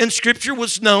 Apollos in Scripture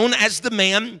was known as the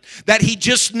man that he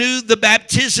just knew the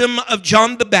baptism of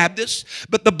John the Baptist,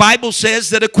 but the Bible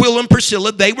says that Aquila and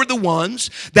Priscilla, they were the ones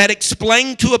that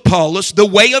explained to Apollos the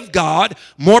way of God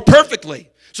more perfectly.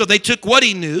 So they took what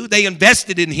he knew, they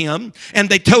invested in him, and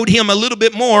they told him a little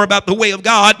bit more about the way of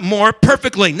God more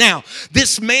perfectly. Now,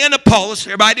 this man Apollos,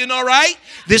 everybody doing all right?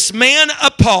 This man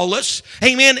Apollos,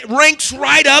 amen, ranks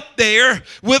right up there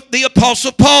with the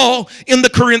Apostle Paul in the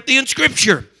Corinthian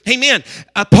Scripture. Amen.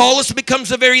 Apollos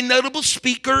becomes a very notable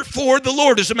speaker for the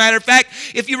Lord. As a matter of fact,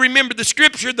 if you remember the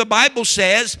Scripture, the Bible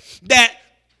says that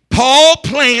Paul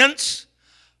plants,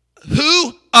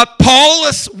 who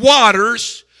Apollos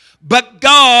waters, but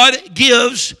God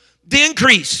gives the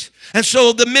increase. And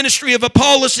so the ministry of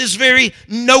Apollos is very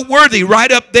noteworthy,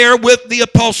 right up there with the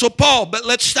Apostle Paul. But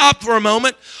let's stop for a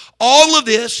moment. All of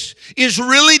this is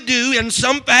really due in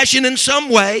some fashion, in some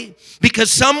way, because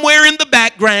somewhere in the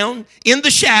background, in the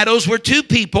shadows, were two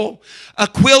people,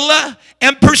 Aquila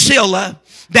and Priscilla,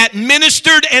 that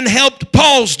ministered and helped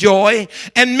Paul's joy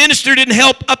and ministered and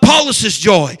helped Apollos'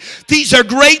 joy. These are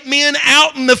great men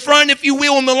out in the front, if you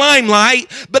will, in the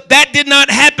limelight, but that did not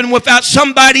happen without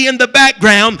somebody in the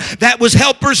background that was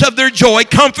helpers of their joy,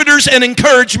 comforters and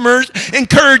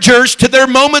encouragers to their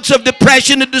moments of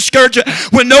depression and discouragement.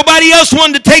 When nobody else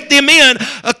wanted to take them in,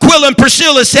 Aquila and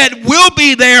Priscilla said, we'll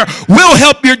be there, we'll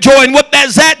help your joy. And what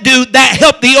does that do? That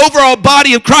helped the overall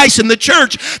body of Christ in the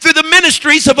church through the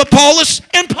ministries of Apollos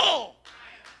and Paul.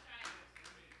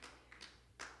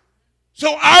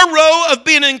 So our role of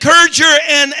being an encourager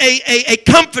and a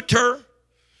comforter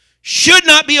should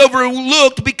not be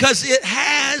overlooked, because it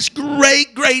has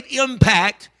great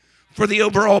impact for the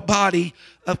overall body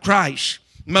of Christ.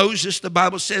 Moses, the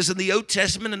Bible says in the Old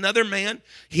Testament, another man,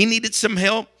 he needed some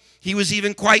help. He was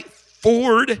even quite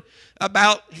forward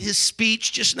about his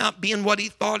speech just not being what he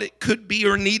thought it could be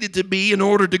or needed to be in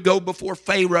order to go before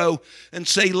Pharaoh and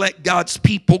say, let God's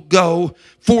people go.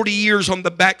 40 years on the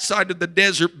backside of the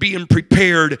desert being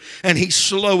prepared, and he's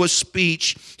slow of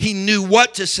speech. He knew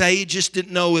what to say, he just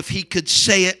didn't know if he could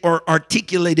say it or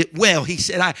articulate it well. He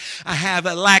said, I have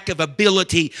a lack of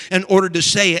ability in order to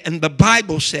say it. And the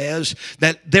Bible says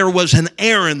that there was an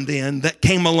Aaron then that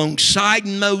came alongside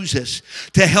Moses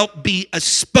to help be a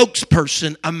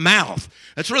spokesperson, a mouth.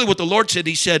 That's really what the Lord said.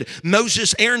 He said,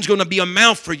 Moses, Aaron's going to be a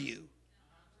mouth for you.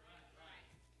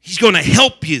 He's going to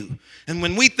help you. And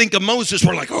when we think of Moses,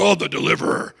 we're like, oh, the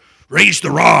deliverer, raise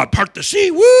the rod, part the sea,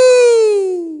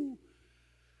 woo!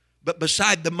 But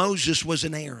beside the Moses was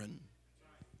an Aaron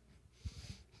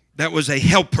that was a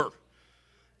helper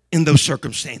in those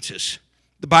circumstances.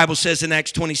 The Bible says in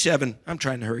Acts 27, I'm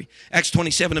trying to hurry, Acts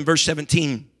 27 and verse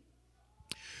 17,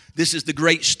 this is the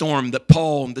great storm that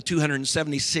Paul and the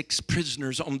 276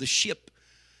 prisoners on the ship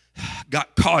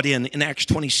got caught in Acts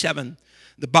 27.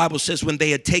 The Bible says when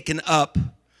they had taken up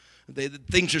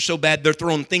Things are so bad, they're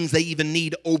throwing things they even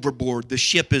need overboard. The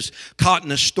ship is caught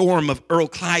in a storm of Earl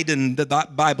Clyden. The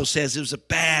Bible says it was a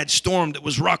bad storm that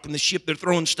was rocking the ship. They're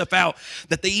throwing stuff out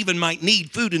that they even might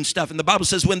need, food and stuff. And the Bible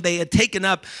says when they had taken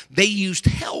up, they used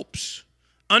helps,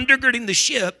 undergirding the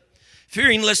ship,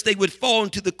 fearing lest they would fall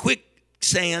into the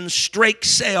quicksand, strake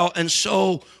sail, and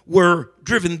so were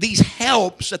driven. These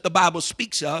helps that the Bible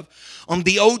speaks of on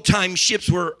the old time ships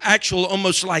were actual,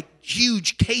 almost like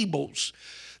huge cables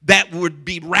that would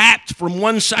be wrapped from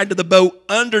one side of the boat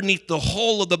underneath the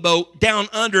hull of the boat down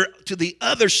under to the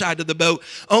other side of the boat,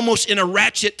 almost in a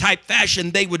ratchet type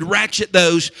fashion. They would ratchet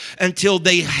those until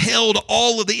they held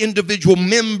all of the individual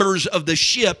members of the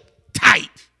ship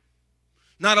tight,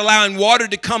 not allowing water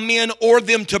to come in or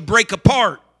them to break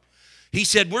apart. He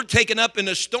said, we're taken up in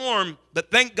a storm, but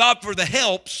thank God for the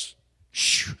helps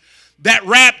that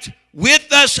wrapped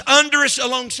with us, under us,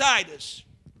 alongside us,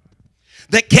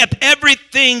 that kept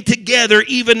everything together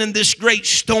even in this great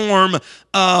storm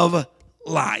of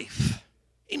life.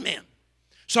 Amen.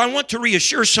 So I want to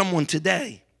reassure someone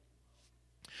today,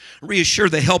 reassure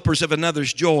the helpers of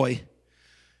another's joy,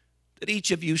 that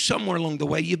each of you, somewhere along the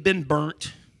way, you've been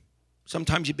burnt.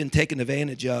 Sometimes you've been taken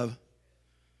advantage of,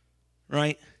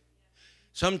 right?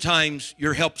 Sometimes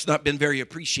your help's not been very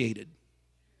appreciated.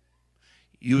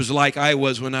 You was like I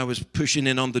was when I was pushing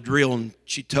in on the drill and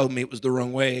she told me it was the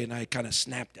wrong way and I kind of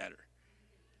snapped at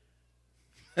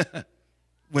her.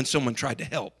 When someone tried to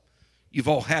help. You've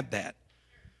all had that.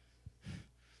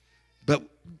 But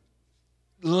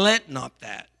let not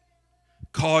that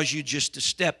cause you just to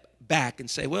step back and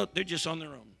say, well, they're just on their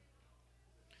own.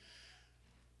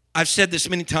 I've said this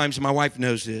many times, and my wife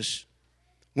knows this.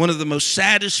 One of the most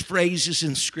saddest phrases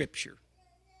in Scripture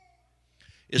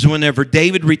is whenever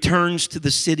David returns to the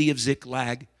city of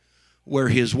Ziklag, where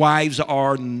his wives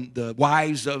are and the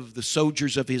wives of the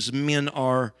soldiers of his men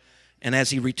are, and as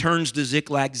he returns to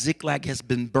Ziklag, Ziklag has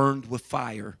been burned with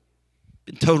fire,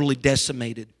 been totally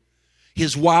decimated.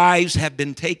 His wives have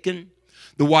been taken.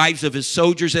 The wives of his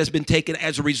soldiers has been taken.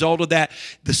 As a result of that,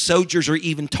 the soldiers are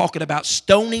even talking about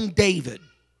stoning David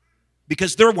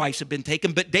because their wives have been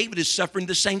taken, but David is suffering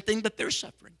the same thing that they're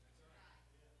suffering.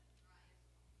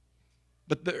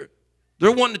 But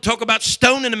they're wanting to talk about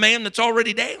stoning a man that's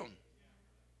already down.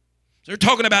 They're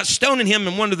talking about stoning him,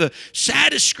 and one of the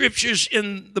saddest scriptures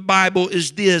in the Bible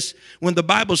is this, when the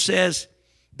Bible says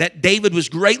that David was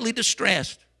greatly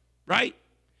distressed, right?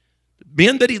 The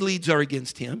men that he leads are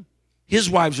against him. His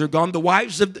wives are gone. The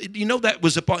wives of, that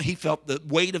was upon, he felt the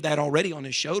weight of that already on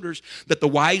his shoulders, that the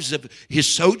wives of his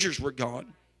soldiers were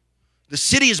gone. The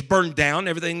city is burned down,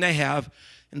 everything they have.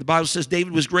 And the Bible says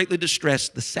David was greatly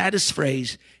distressed, the saddest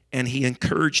phrase, and he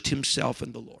encouraged himself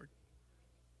in the Lord.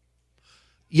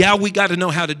 Yeah, we got to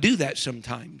know how to do that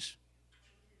sometimes.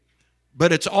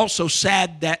 But it's also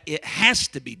sad that it has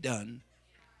to be done,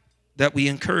 that we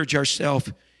encourage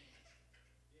ourselves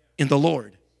in the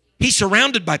Lord. He's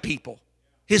surrounded by people,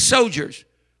 his soldiers,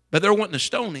 but they're wanting to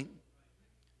stone him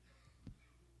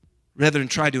rather than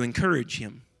try to encourage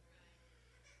him.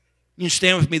 You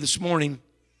stand with me this morning.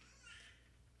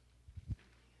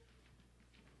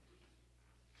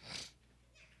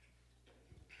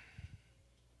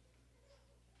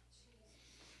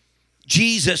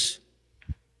 Jesus,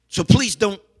 so please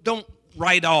don't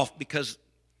write off, because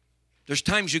there's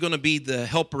times you're going to be the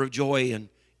helper of joy and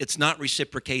it's not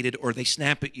reciprocated, or they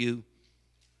snap at you,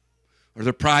 or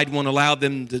their pride won't allow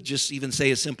them to just even say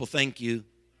a simple thank you.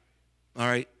 All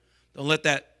right? Don't let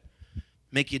that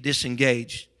make you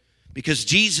disengage, because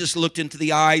Jesus looked into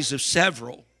the eyes of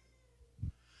several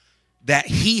that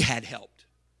he had helped.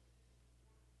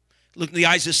 Looked in the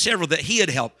eyes of several that he had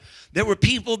helped. There were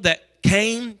people that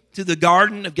came to the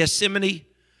Garden of Gethsemane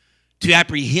to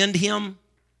apprehend him,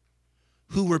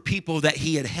 who were people that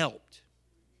he had helped.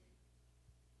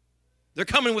 They're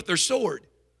coming with their sword.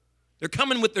 They're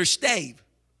coming with their stave.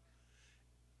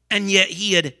 And yet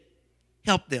he had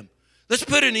helped them. Let's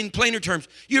put it in plainer terms.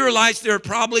 You realize there are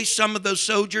probably some of those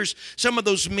soldiers, some of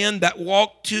those men that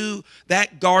walked to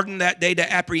that garden that day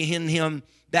to apprehend him,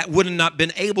 that would have not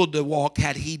been able to walk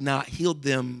had he not healed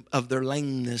them of their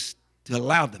lameness to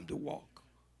allow them to walk.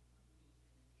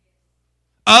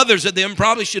 Others of them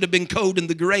probably should have been cold in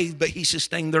the grave, but he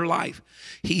sustained their life.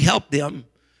 He helped them.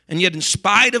 And yet in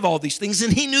spite of all these things,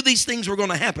 and he knew these things were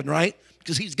going to happen, right?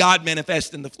 Because he's God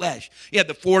manifest in the flesh. He had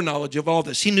the foreknowledge of all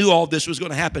this. He knew all this was going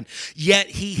to happen. Yet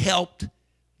he helped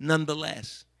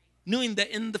nonetheless. Knowing that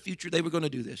in the future they were going to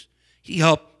do this. He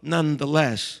helped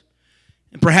nonetheless.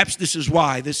 And perhaps this is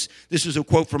why. This is a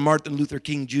quote from Martin Luther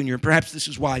King Jr. And perhaps this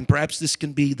is why. And perhaps this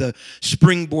can be the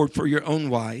springboard for your own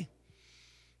why.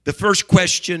 The first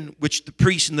question which the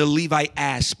priest and the Levite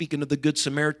asked, speaking of the Good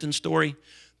Samaritan story,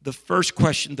 the first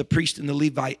question the priest and the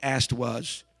Levite asked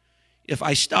was, if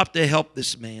I stop to help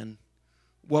this man,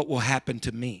 what will happen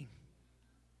to me?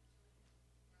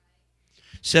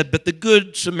 Said, but the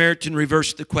Good Samaritan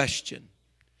reversed the question.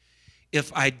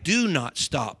 If I do not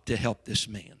stop to help this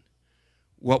man,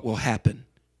 what will happen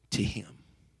to him?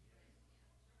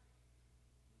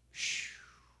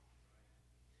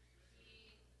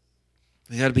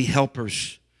 We got to be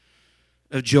helpers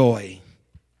of joy.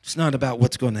 It's not about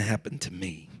what's going to happen to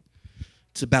me.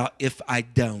 It's about if I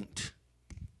don't,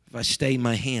 if I stay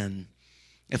my hand,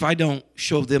 if I don't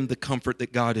show them the comfort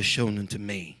that God has shown unto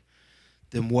me,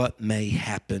 then what may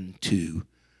happen to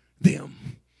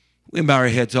them? We bow our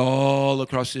heads all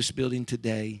across this building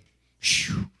today.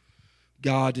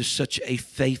 God is such a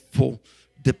faithful,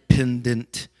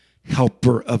 dependent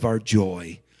helper of our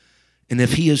joy. And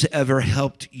if he has ever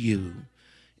helped you,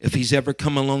 if he's ever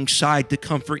come alongside to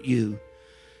comfort you,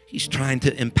 he's trying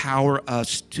to empower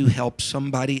us to help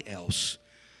somebody else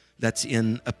that's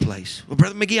in a place. Well,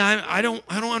 Brother McGee, I don't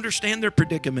understand their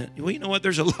predicament. Well, you know what?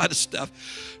 There's a lot of stuff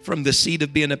from the seat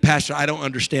of being a pastor I don't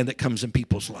understand that comes in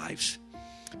people's lives.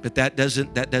 But that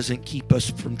doesn't keep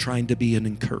us from trying to be an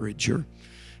encourager.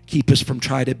 Keep us from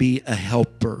trying to be a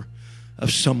helper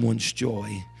of someone's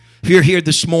joy. If you're here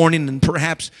this morning, and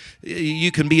perhaps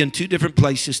you can be in two different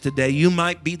places today. You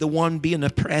might be the one being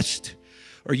oppressed,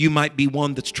 or you might be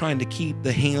one that's trying to keep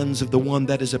the hands of the one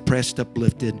that is oppressed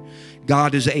uplifted.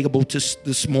 God is able to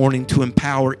this morning to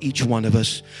empower each one of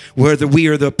us. Whether we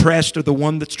are the oppressed or the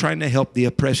one that's trying to help the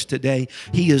oppressed today,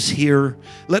 he is here.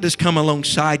 Let us come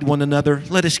alongside one another.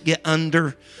 Let us get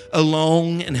under,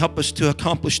 along, and help us to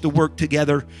accomplish the work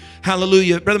together.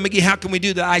 Hallelujah. Brother McGee, how can we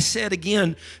do that? I said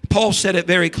again, Paul said it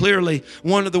very clearly.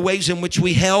 One of the ways in which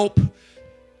we help,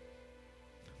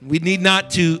 we need not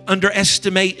to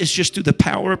underestimate, is just through the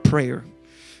power of prayer.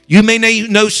 You may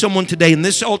know someone today, and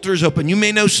this altar is open. You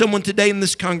may know someone today in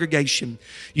this congregation.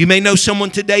 You may know someone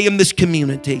today in this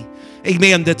community,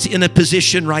 amen, that's in a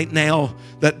position right now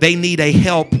that they need a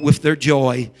help with their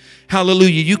joy.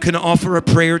 Hallelujah. You can offer a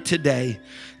prayer today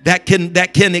that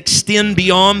can extend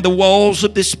beyond the walls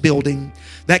of this building,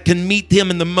 that can meet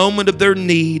them in the moment of their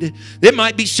need. There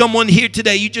might be someone here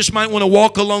today. You just might want to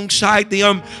walk alongside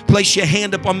them, place your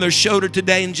hand up on their shoulder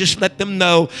today and just let them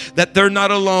know that they're not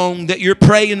alone, that you're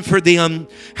praying for them.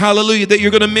 Hallelujah. That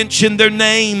you're going to mention their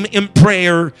name in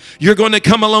prayer. You're going to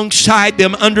come alongside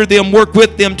them, under them, work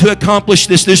with them to accomplish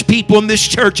this. There's people in this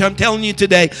church, I'm telling you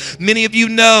today, many of you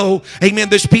know, amen,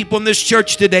 there's people in this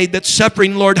church today that's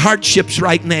suffering, Lord, hardships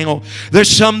right now. There's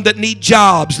some that need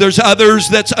jobs. There's others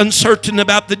that's uncertain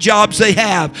about the jobs they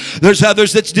have. There's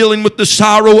others that's dealing with the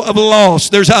sorrow of loss.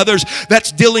 There's others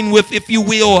that's dealing with, if you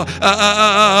will,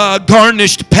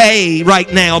 garnished pay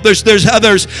right now. There's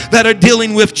others that are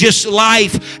dealing with just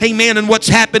life, amen, and what's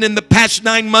happened in the past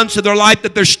 9 months of their life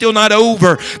that they're still not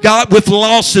over. God, with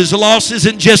losses. Loss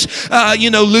isn't just,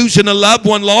 losing a loved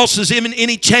one. Loss is even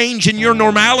any change in your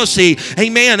normalcy,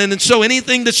 amen. And so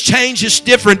anything that's changed is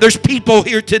different. There's people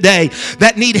here today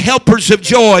that need helpers of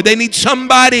joy. They need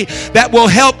somebody that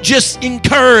will help just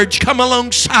encourage, come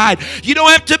alongside. You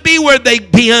don't have to be where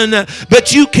they've been,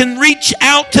 but you can reach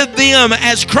out to them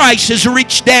as Christ has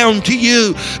reached down to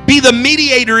you. Be the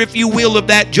mediator, if you will, of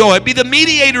that joy. Be the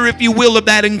mediator, if you will, of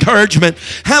that encouragement.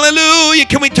 Hallelujah.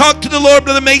 Can we talk to the Lord?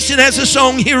 Brother Mason has a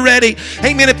song here ready.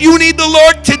 Amen. If you need the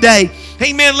Lord today,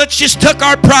 amen, let's just tuck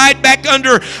our pride back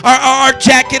under our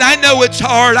jacket. I know it's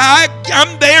hard.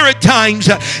 I'm there at times.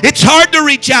 It's hard to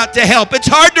reach out to help. It's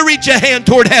hard to reach a hand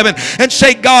toward heaven and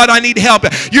say, God, I need help.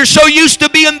 You're so used to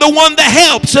being the one that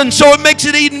helps, and so it makes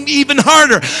it even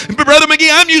harder. But Brother McGee,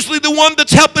 I'm usually the one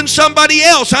that's helping somebody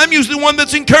else. I'm usually the one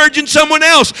that's encouraging someone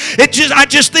else. I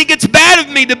just think it's bad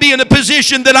of me to be in a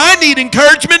position that I need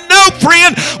encouragement. No,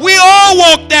 friend, we all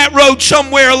walk that road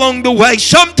somewhere along the way.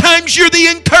 Sometimes you're the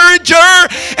encourager,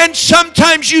 and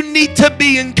sometimes you need to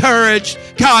be encouraged.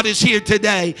 God is here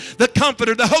today. The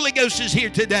Comforter, the Holy Ghost is here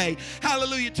today.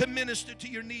 Hallelujah, to minister to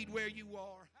your need where you are.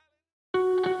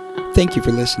 Thank you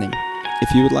for listening.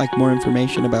 If you would like more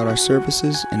information about our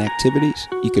services and activities,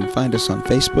 you can find us on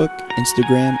Facebook,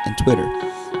 Instagram, and Twitter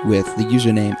with the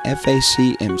username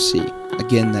FACMC.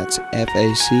 Again, that's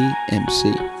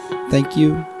FACMC. Thank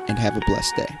you, and have a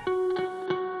blessed day.